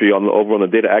blog entry over on the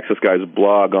Data Access guys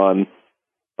blog on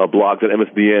blogs at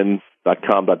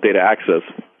msdn.com.dataaccess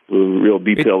with a real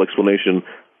detailed explanation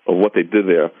of what they did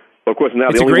there. But of course,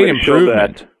 now the only way to show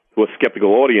that to a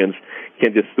skeptical audience, you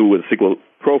can't just do it with a SQL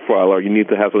profiler. You need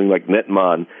to have something like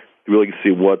Netmon to really see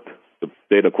what the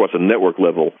data across a network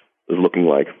level is looking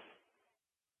like.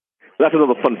 That's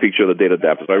another fun feature of the data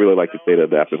adapters. I really like the data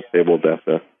adapter, stable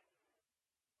adapter.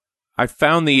 I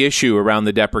found the issue around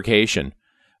the deprecation.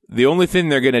 The only thing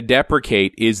they're going to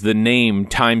deprecate is the name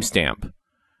timestamp.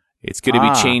 It's going to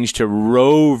be changed to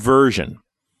row version.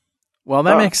 Well,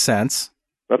 that makes sense.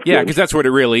 That's yeah, because that's what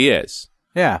it really is.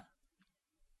 Yeah.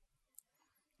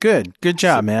 Good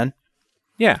job, man.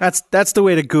 Yeah, that's the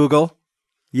way to Google.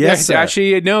 Yes,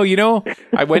 actually, no.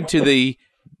 I went to the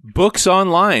books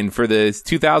online for the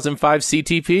 2005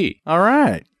 CTP. All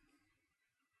right.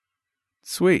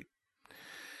 Sweet.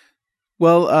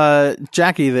 Well,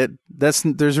 Jackie,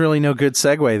 there's really no good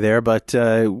segue there, but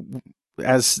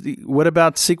what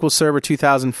about SQL Server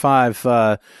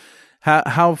 2005?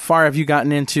 How far have you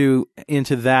gotten into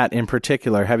that in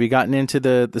particular? Have you gotten into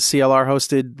the CLR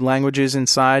hosted languages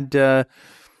inside of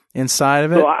it?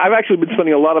 So I've actually been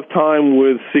spending a lot of time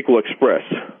with SQL Express.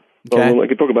 So I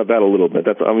can talk about that a little bit.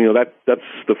 That's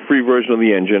the free version of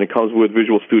the engine. It comes with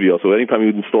Visual Studio. So anytime you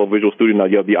install Visual Studio now,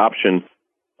 you have the option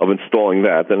of installing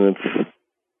that, and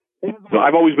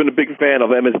I've always been a big fan of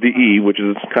MSDE, which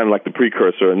is kind of like the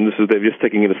precursor, and they're just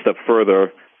taking it a step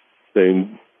further. They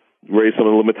raise some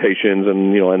of the limitations,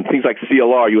 and things like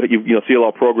CLR. You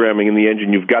CLR programming in the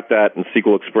engine. You've got that in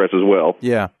SQL Express as well.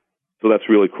 Yeah. So that's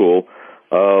really cool.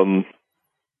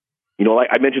 Like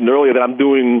I mentioned earlier, that I'm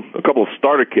doing a couple of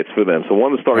starter kits for them. So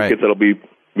one of the starter kits that'll be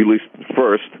released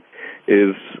first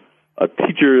is a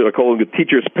teacher. I call it a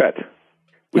teacher's pet,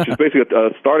 which is basically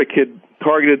a starter kit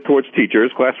targeted towards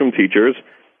teachers, classroom teachers,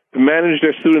 to manage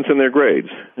their students and their grades.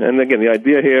 And again, the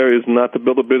idea here is not to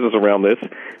build a business around this.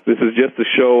 This is just to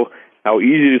show how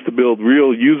easy it is to build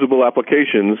real usable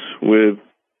applications with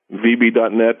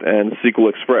VB.NET and SQL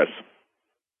Express.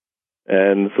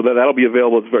 And so that'll be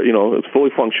available. It's very, it's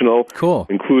fully functional, cool,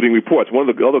 including reports. One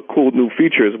of the other cool new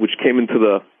features, which came into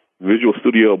the Visual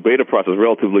Studio beta process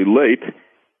relatively late,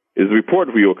 is report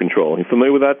viewer control. Are you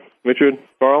familiar with that, Richard,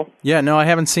 Carl? Yeah, no, I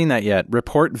haven't seen that yet.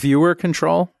 Report viewer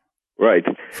control? Right.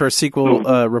 For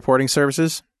SQL reporting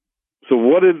services? So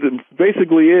what it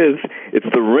basically is, it's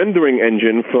the rendering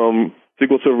engine from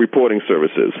SQL Server reporting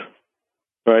services.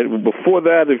 Right. Before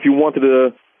that, if you wanted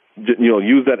to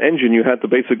use that engine, you had to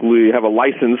basically have a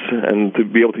license and to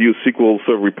be able to use SQL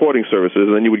Server reporting services,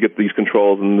 and then you would get these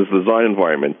controls in this design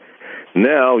environment.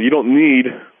 Now, you don't need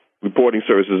reporting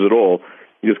services at all.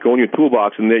 You just go in your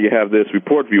toolbox, and there you have this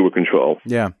report viewer control,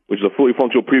 which is a fully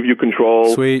functional preview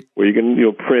control. Sweet. Where you can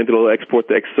print, it'll export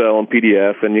to Excel and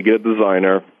PDF, and you get a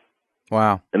designer.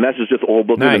 Wow. And that's just all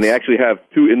built in. And they actually have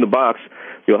two in the box.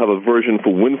 You'll have a version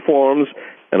for WinForms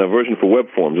and a version for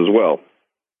web forms as well.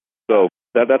 So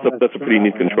that's a pretty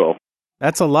neat control.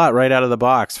 That's a lot right out of the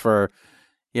box for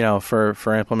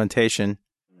implementation.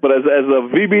 But as a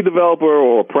VB developer,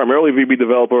 or primarily VB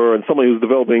developer, and somebody who's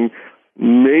developing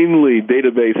mainly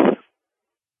database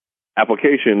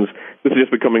applications, this is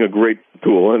just becoming a great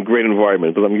tool and great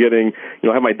environment. Because I'm getting,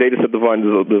 I have my data set defined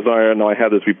as a desire. Now I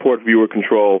have this report viewer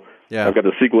control. Yeah. I've got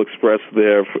the SQL Express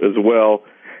there as well.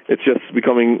 It's just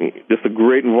becoming just a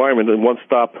great environment and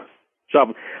one-stop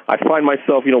shop. I find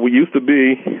myself, we used to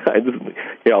be,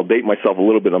 I'll date myself a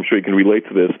little bit. I'm sure you can relate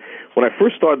to this. When I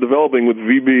first started developing with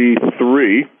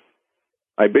VB3,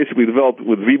 I basically developed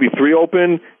with VB3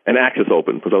 open and Access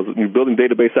open, because I was building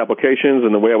database applications,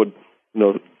 and the way I would,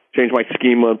 change my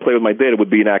schema and play with my data would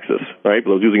be in Access, right?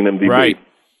 But I was using MDB. Right.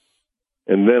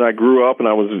 And then I grew up and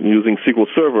I was using SQL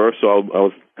Server, so I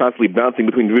was constantly bouncing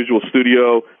between Visual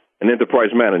Studio and Enterprise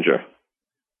Manager.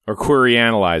 Or Query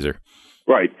Analyzer.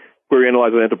 Right. Query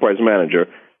Analyzer and Enterprise Manager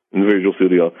in Visual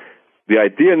Studio. the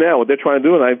idea now, what they're trying to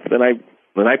do,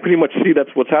 and I pretty much see that's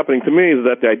what's happening to me, is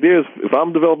that the idea is if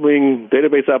I'm developing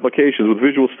database applications with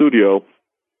Visual Studio,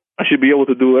 I should be able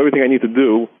to do everything I need to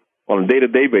do on a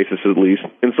day-to-day basis, at least,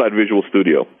 inside Visual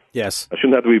Studio. Yes. I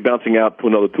shouldn't have to be bouncing out to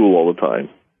another tool all the time.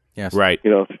 Yes. Right.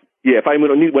 You know, if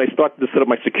when I start to set up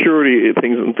my security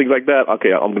things and things like that,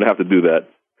 okay, I'm going to have to do that.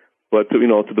 But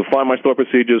to define my store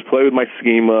procedures, play with my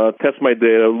schema, test my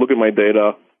data, look at my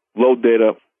data, load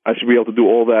data, I should be able to do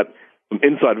all that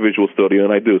inside Visual Studio,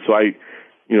 and I do. So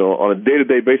on a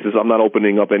day-to-day basis, I'm not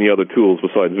opening up any other tools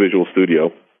besides Visual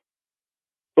Studio.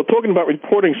 So talking about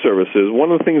reporting services,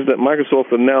 one of the things that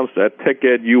Microsoft announced at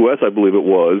TechEd US, I believe it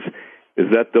was, is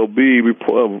that there'll be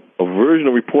a version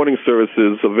of reporting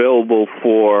services available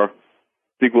for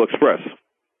SQL Express.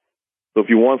 So if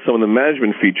you want some of the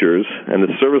management features and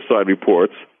the server-side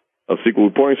reports of SQL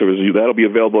reporting services, that'll be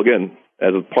available again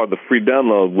as a part of the free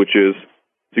download, which is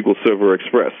SQL Server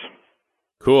Express.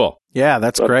 Cool. Yeah,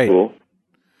 that's great. Cool.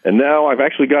 And now I've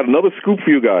actually got another scoop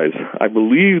for you guys. I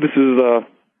believe this is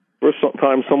first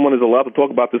time someone is allowed to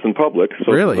talk about this in public.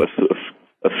 So really?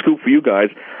 A scoop for you guys.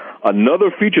 Another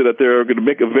feature that they're going to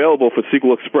make available for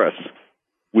SQL Express,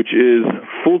 which is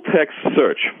full-text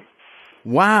search.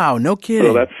 Wow, no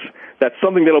kidding. So that's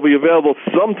something that'll be available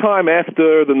sometime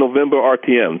after the November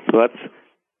RTM. So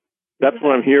that's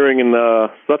what I'm hearing, and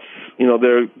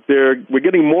we're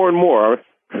getting more and more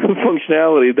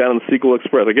functionality down in SQL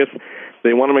Express. I guess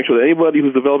they want to make sure that anybody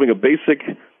who's developing a basic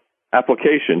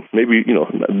application, maybe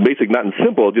basic, not in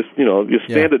simple, just your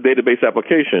standard database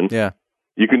application. Yeah.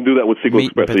 You can do that with SQL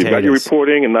Express. So you've got your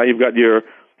reporting, and now you've got your,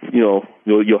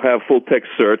 you'll have full text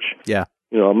search. Yeah.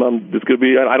 It's going to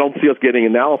be. I don't see us getting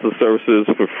analysis services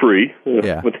for free.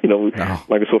 Yeah. But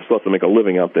Microsoft still has to make a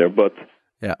living out there. But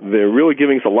they're really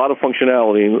giving us a lot of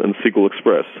functionality in SQL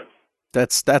Express.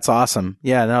 That's awesome.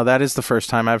 Yeah. No, that is the first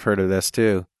time I've heard of this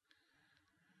too.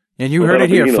 And you heard it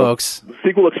here, folks.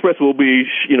 SQL Express will be,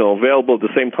 available at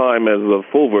the same time as the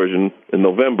full version in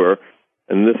November.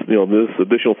 And this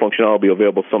additional functionality will be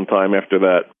available sometime after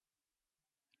that.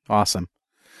 Awesome.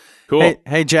 Cool.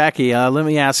 Hey, Jackie, let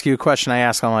me ask you a question I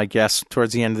ask all my guests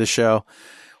towards the end of the show.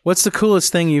 What's the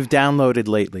coolest thing you've downloaded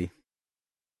lately?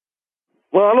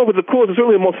 Well, I don't know if it's the coolest. It's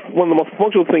really one of the most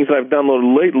functional things I've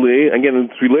downloaded lately. Again,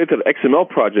 it's related to the XML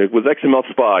project, was XML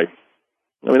Spy.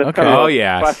 I mean, that's kind of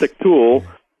a classic tool,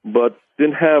 but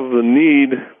didn't have the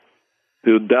need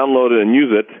to download it and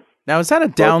use it. Now, is that a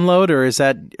download or is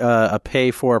that a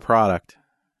pay-for product?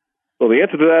 Well, the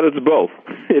answer to that is both.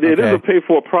 It is a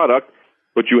pay-for product,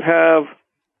 but you have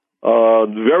a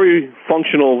very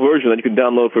functional version that you can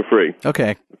download for free.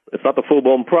 Okay. It's not the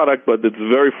full-blown product, but it's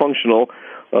very functional.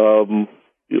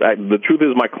 The truth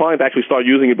is my client actually started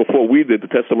using it before we did to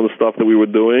test some of the stuff that we were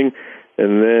doing,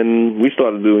 and then we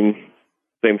started doing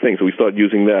the same thing, so we started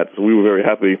using that. So we were very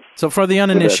happy. So for the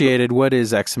uninitiated, what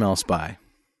is XML Spy?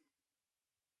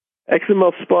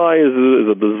 XML Spy is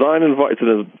a design environment.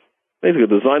 It's basically a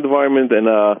design environment and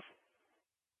a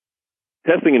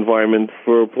testing environment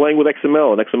for playing with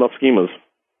XML and XML schemas.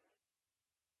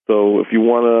 So if you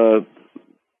want to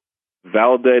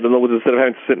validate, instead of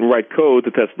having to sit and write code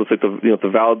to test, let's say to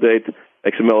validate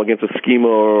XML against a schema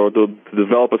or to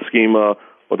develop a schema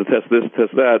or to test this,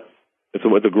 test that, it's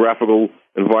a graphical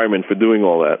environment for doing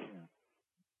all that.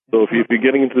 So if you're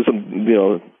getting into some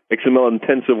XML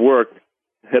intensive work,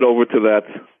 head over to that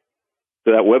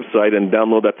website and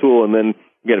download that tool. And then,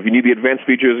 again, if you need the advanced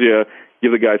features,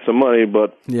 give the guys some money,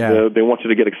 but they want you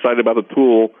to get excited about the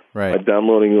tool by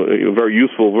downloading a very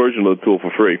useful version of the tool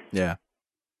for free. Yeah.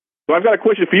 So I've got a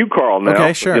question for you, Carl, now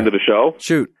okay, sure. at the end of the show.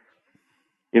 Shoot.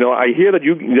 I hear that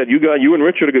you and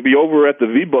Richard are going to be over at the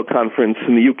VBUG conference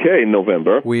in the UK in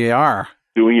November. We are.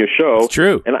 Doing your show. It's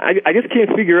true. And I just can't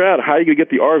figure out how you could get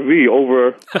the RV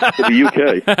over to the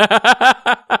UK.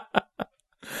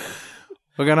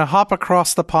 We're gonna hop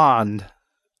across the pond.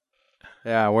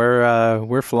 Yeah,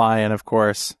 we're flying, of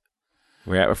course.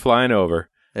 We're flying over.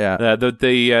 Yeah.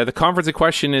 The conference in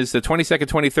question is the 22nd,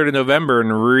 23rd of November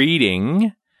in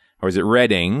Reading, or is it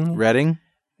Reading? Reading.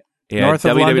 Yeah, north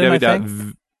of London, I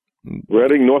think.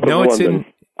 Reading, north of London.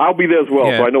 I'll be there as well,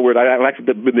 so I know where. I've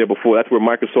actually been there before. That's where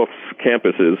Microsoft's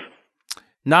campus is.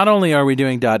 Not only are we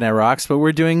doing .NET Rocks, but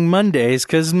we're doing Mondays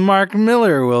because Mark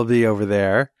Miller will be over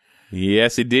there.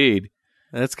 Yes, indeed.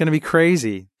 That's going to be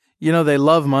crazy. They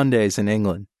love Mondays in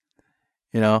England.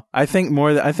 I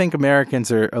think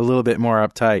Americans are a little bit more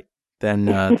uptight than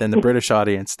the British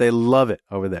audience. They love it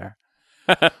over there.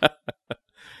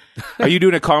 Are you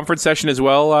doing a conference session as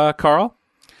well, Carl?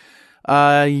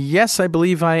 Yes, I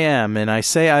believe I am, and I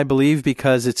say I believe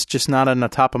because it's just not on the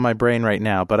top of my brain right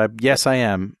now. But yes, I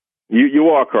am. You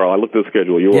are, Carl. I looked at the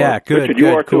schedule. You are. Good. Richard, you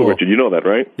are cool. too, Richard. You know that,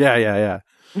 right? Yeah. Yeah,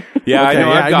 Okay, I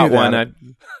know. I've got one. I'm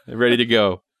ready to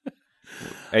go.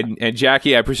 And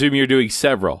Jackie, I presume you're doing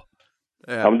several.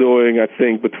 Yeah. I'm doing, I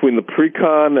think, between the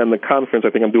pre-con and the conference,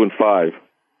 I think I'm doing 5.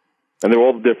 And they're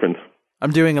all different.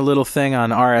 I'm doing a little thing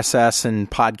on RSS and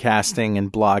podcasting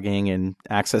and blogging and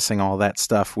accessing all that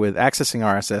stuff with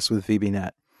RSS with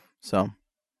VBNet. So,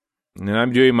 and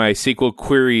I'm doing my SQL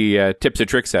query tips and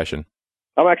tricks session.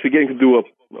 I'm actually getting to do a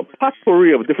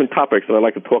potpourri of different topics that I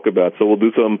like to talk about. So we'll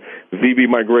do some VB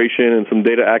migration and some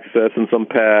data access and some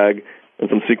PAG and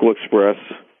some SQL Express.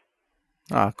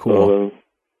 Ah, cool. So,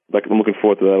 I'm looking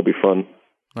forward to that. It'll be fun.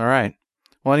 All right.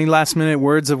 Well, any last-minute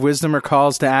words of wisdom or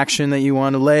calls to action that you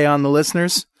want to lay on the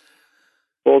listeners?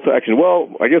 Call to action.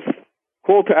 Well, I guess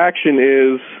call to action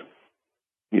is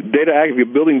if you're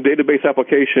building database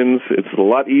applications, it's a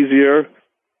lot easier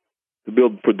to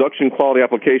build production-quality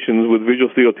applications with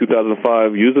Visual Studio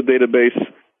 2005. Use the database,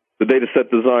 the dataset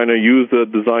designer, use the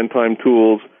design time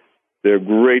tools. They're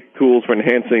great tools for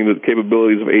enhancing the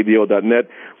capabilities of ADO.NET.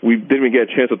 We didn't even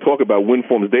get a chance to talk about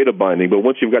WinForms data binding, but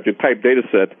once you've got your type data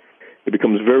set, it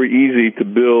becomes very easy to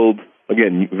build,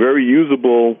 again, very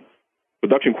usable,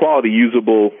 production-quality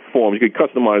usable forms. You can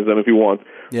customize them if you want.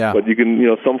 Yeah. But you can,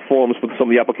 some forms for some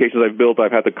of the applications I've built,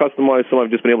 I've had to customize. Some I've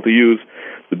just been able to use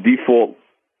the default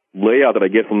layout that I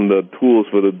get from the tools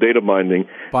for the data binding.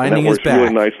 Binding and that is works back.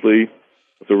 really nicely.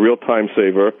 It's a real time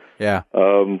saver. Yeah.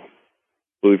 So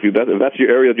if that's your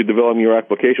area that you're developing your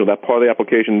application, that part of the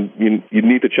application, you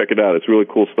need to check it out. It's really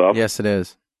cool stuff. Yes, it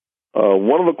is.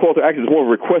 One of the call to action is more of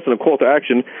a request than a call to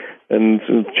action, and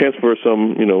a chance for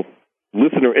some,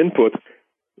 listener input.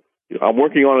 I'm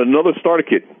working on another starter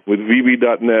kit with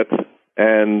VB.NET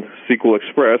and SQL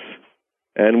Express,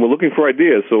 and we're looking for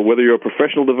ideas. So whether you're a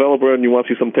professional developer and you want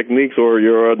to see some techniques, or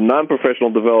you're a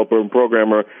non-professional developer and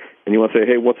programmer, and you want to say,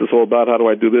 hey, what's this all about? How do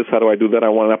I do this? How do I do that? I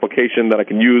want an application that I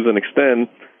can use and extend.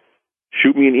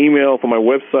 Shoot me an email from my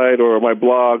website or my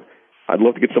blog. I'd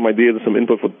love to get some ideas and some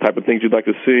input for the type of things you'd like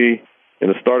to see in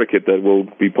a starter kit that we'll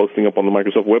be posting up on the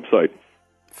Microsoft website.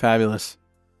 Fabulous.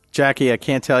 Jackie, I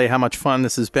can't tell you how much fun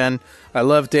this has been. I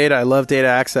love data. I love data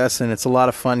access, and it's a lot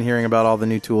of fun hearing about all the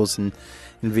new tools in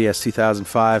VS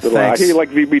 2005. So Thanks. I hear you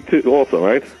like VB2 also,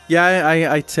 right? Yeah,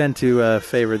 I tend to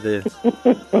favor the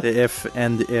if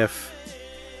and if.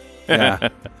 Yeah.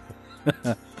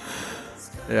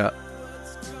 Yeah.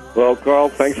 Well, Carl,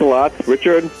 thanks a lot.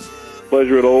 Richard,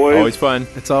 pleasure as always. Always fun.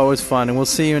 It's always fun, and we'll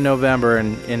see you in November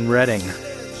in Reading.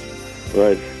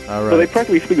 Right. All right. So they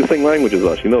practically speak the same language as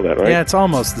us. You know that, right? Yeah, it's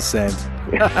almost the same.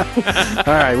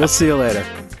 All right, we'll see you later.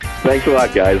 Thanks a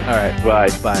lot, guys. All right. Bye.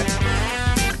 Bye.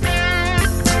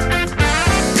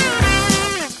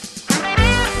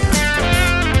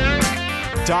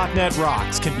 .NET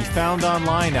Rocks can be found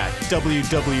online at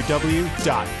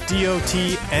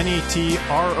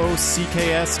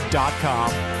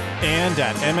www.dotnetrocks.com and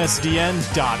at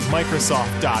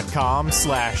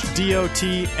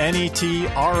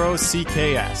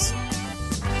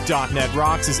msdn.microsoft.com/dotnetrocks. .NET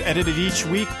Rocks is edited each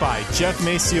week by Jeff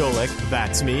Maciolik,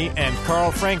 that's me, and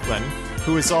Carl Franklin,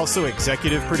 who is also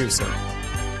executive producer.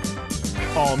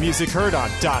 All music heard on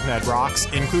 .NET Rocks,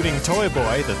 including Toy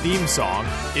Boy, the theme song,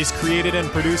 is created and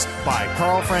produced by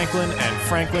Carl Franklin and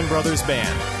Franklin Brothers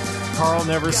Band. Carl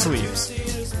never sleeps.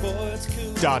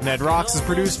 .NET Rocks is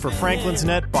produced for Franklin's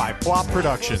Net by Plop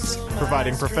Productions,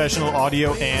 providing professional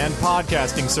audio and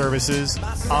podcasting services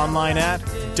online at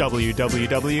www.pwop.com.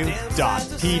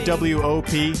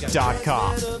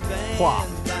 Plop,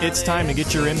 it's time to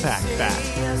get your impact back.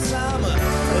 Yes, I'm a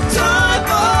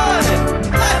toy boy.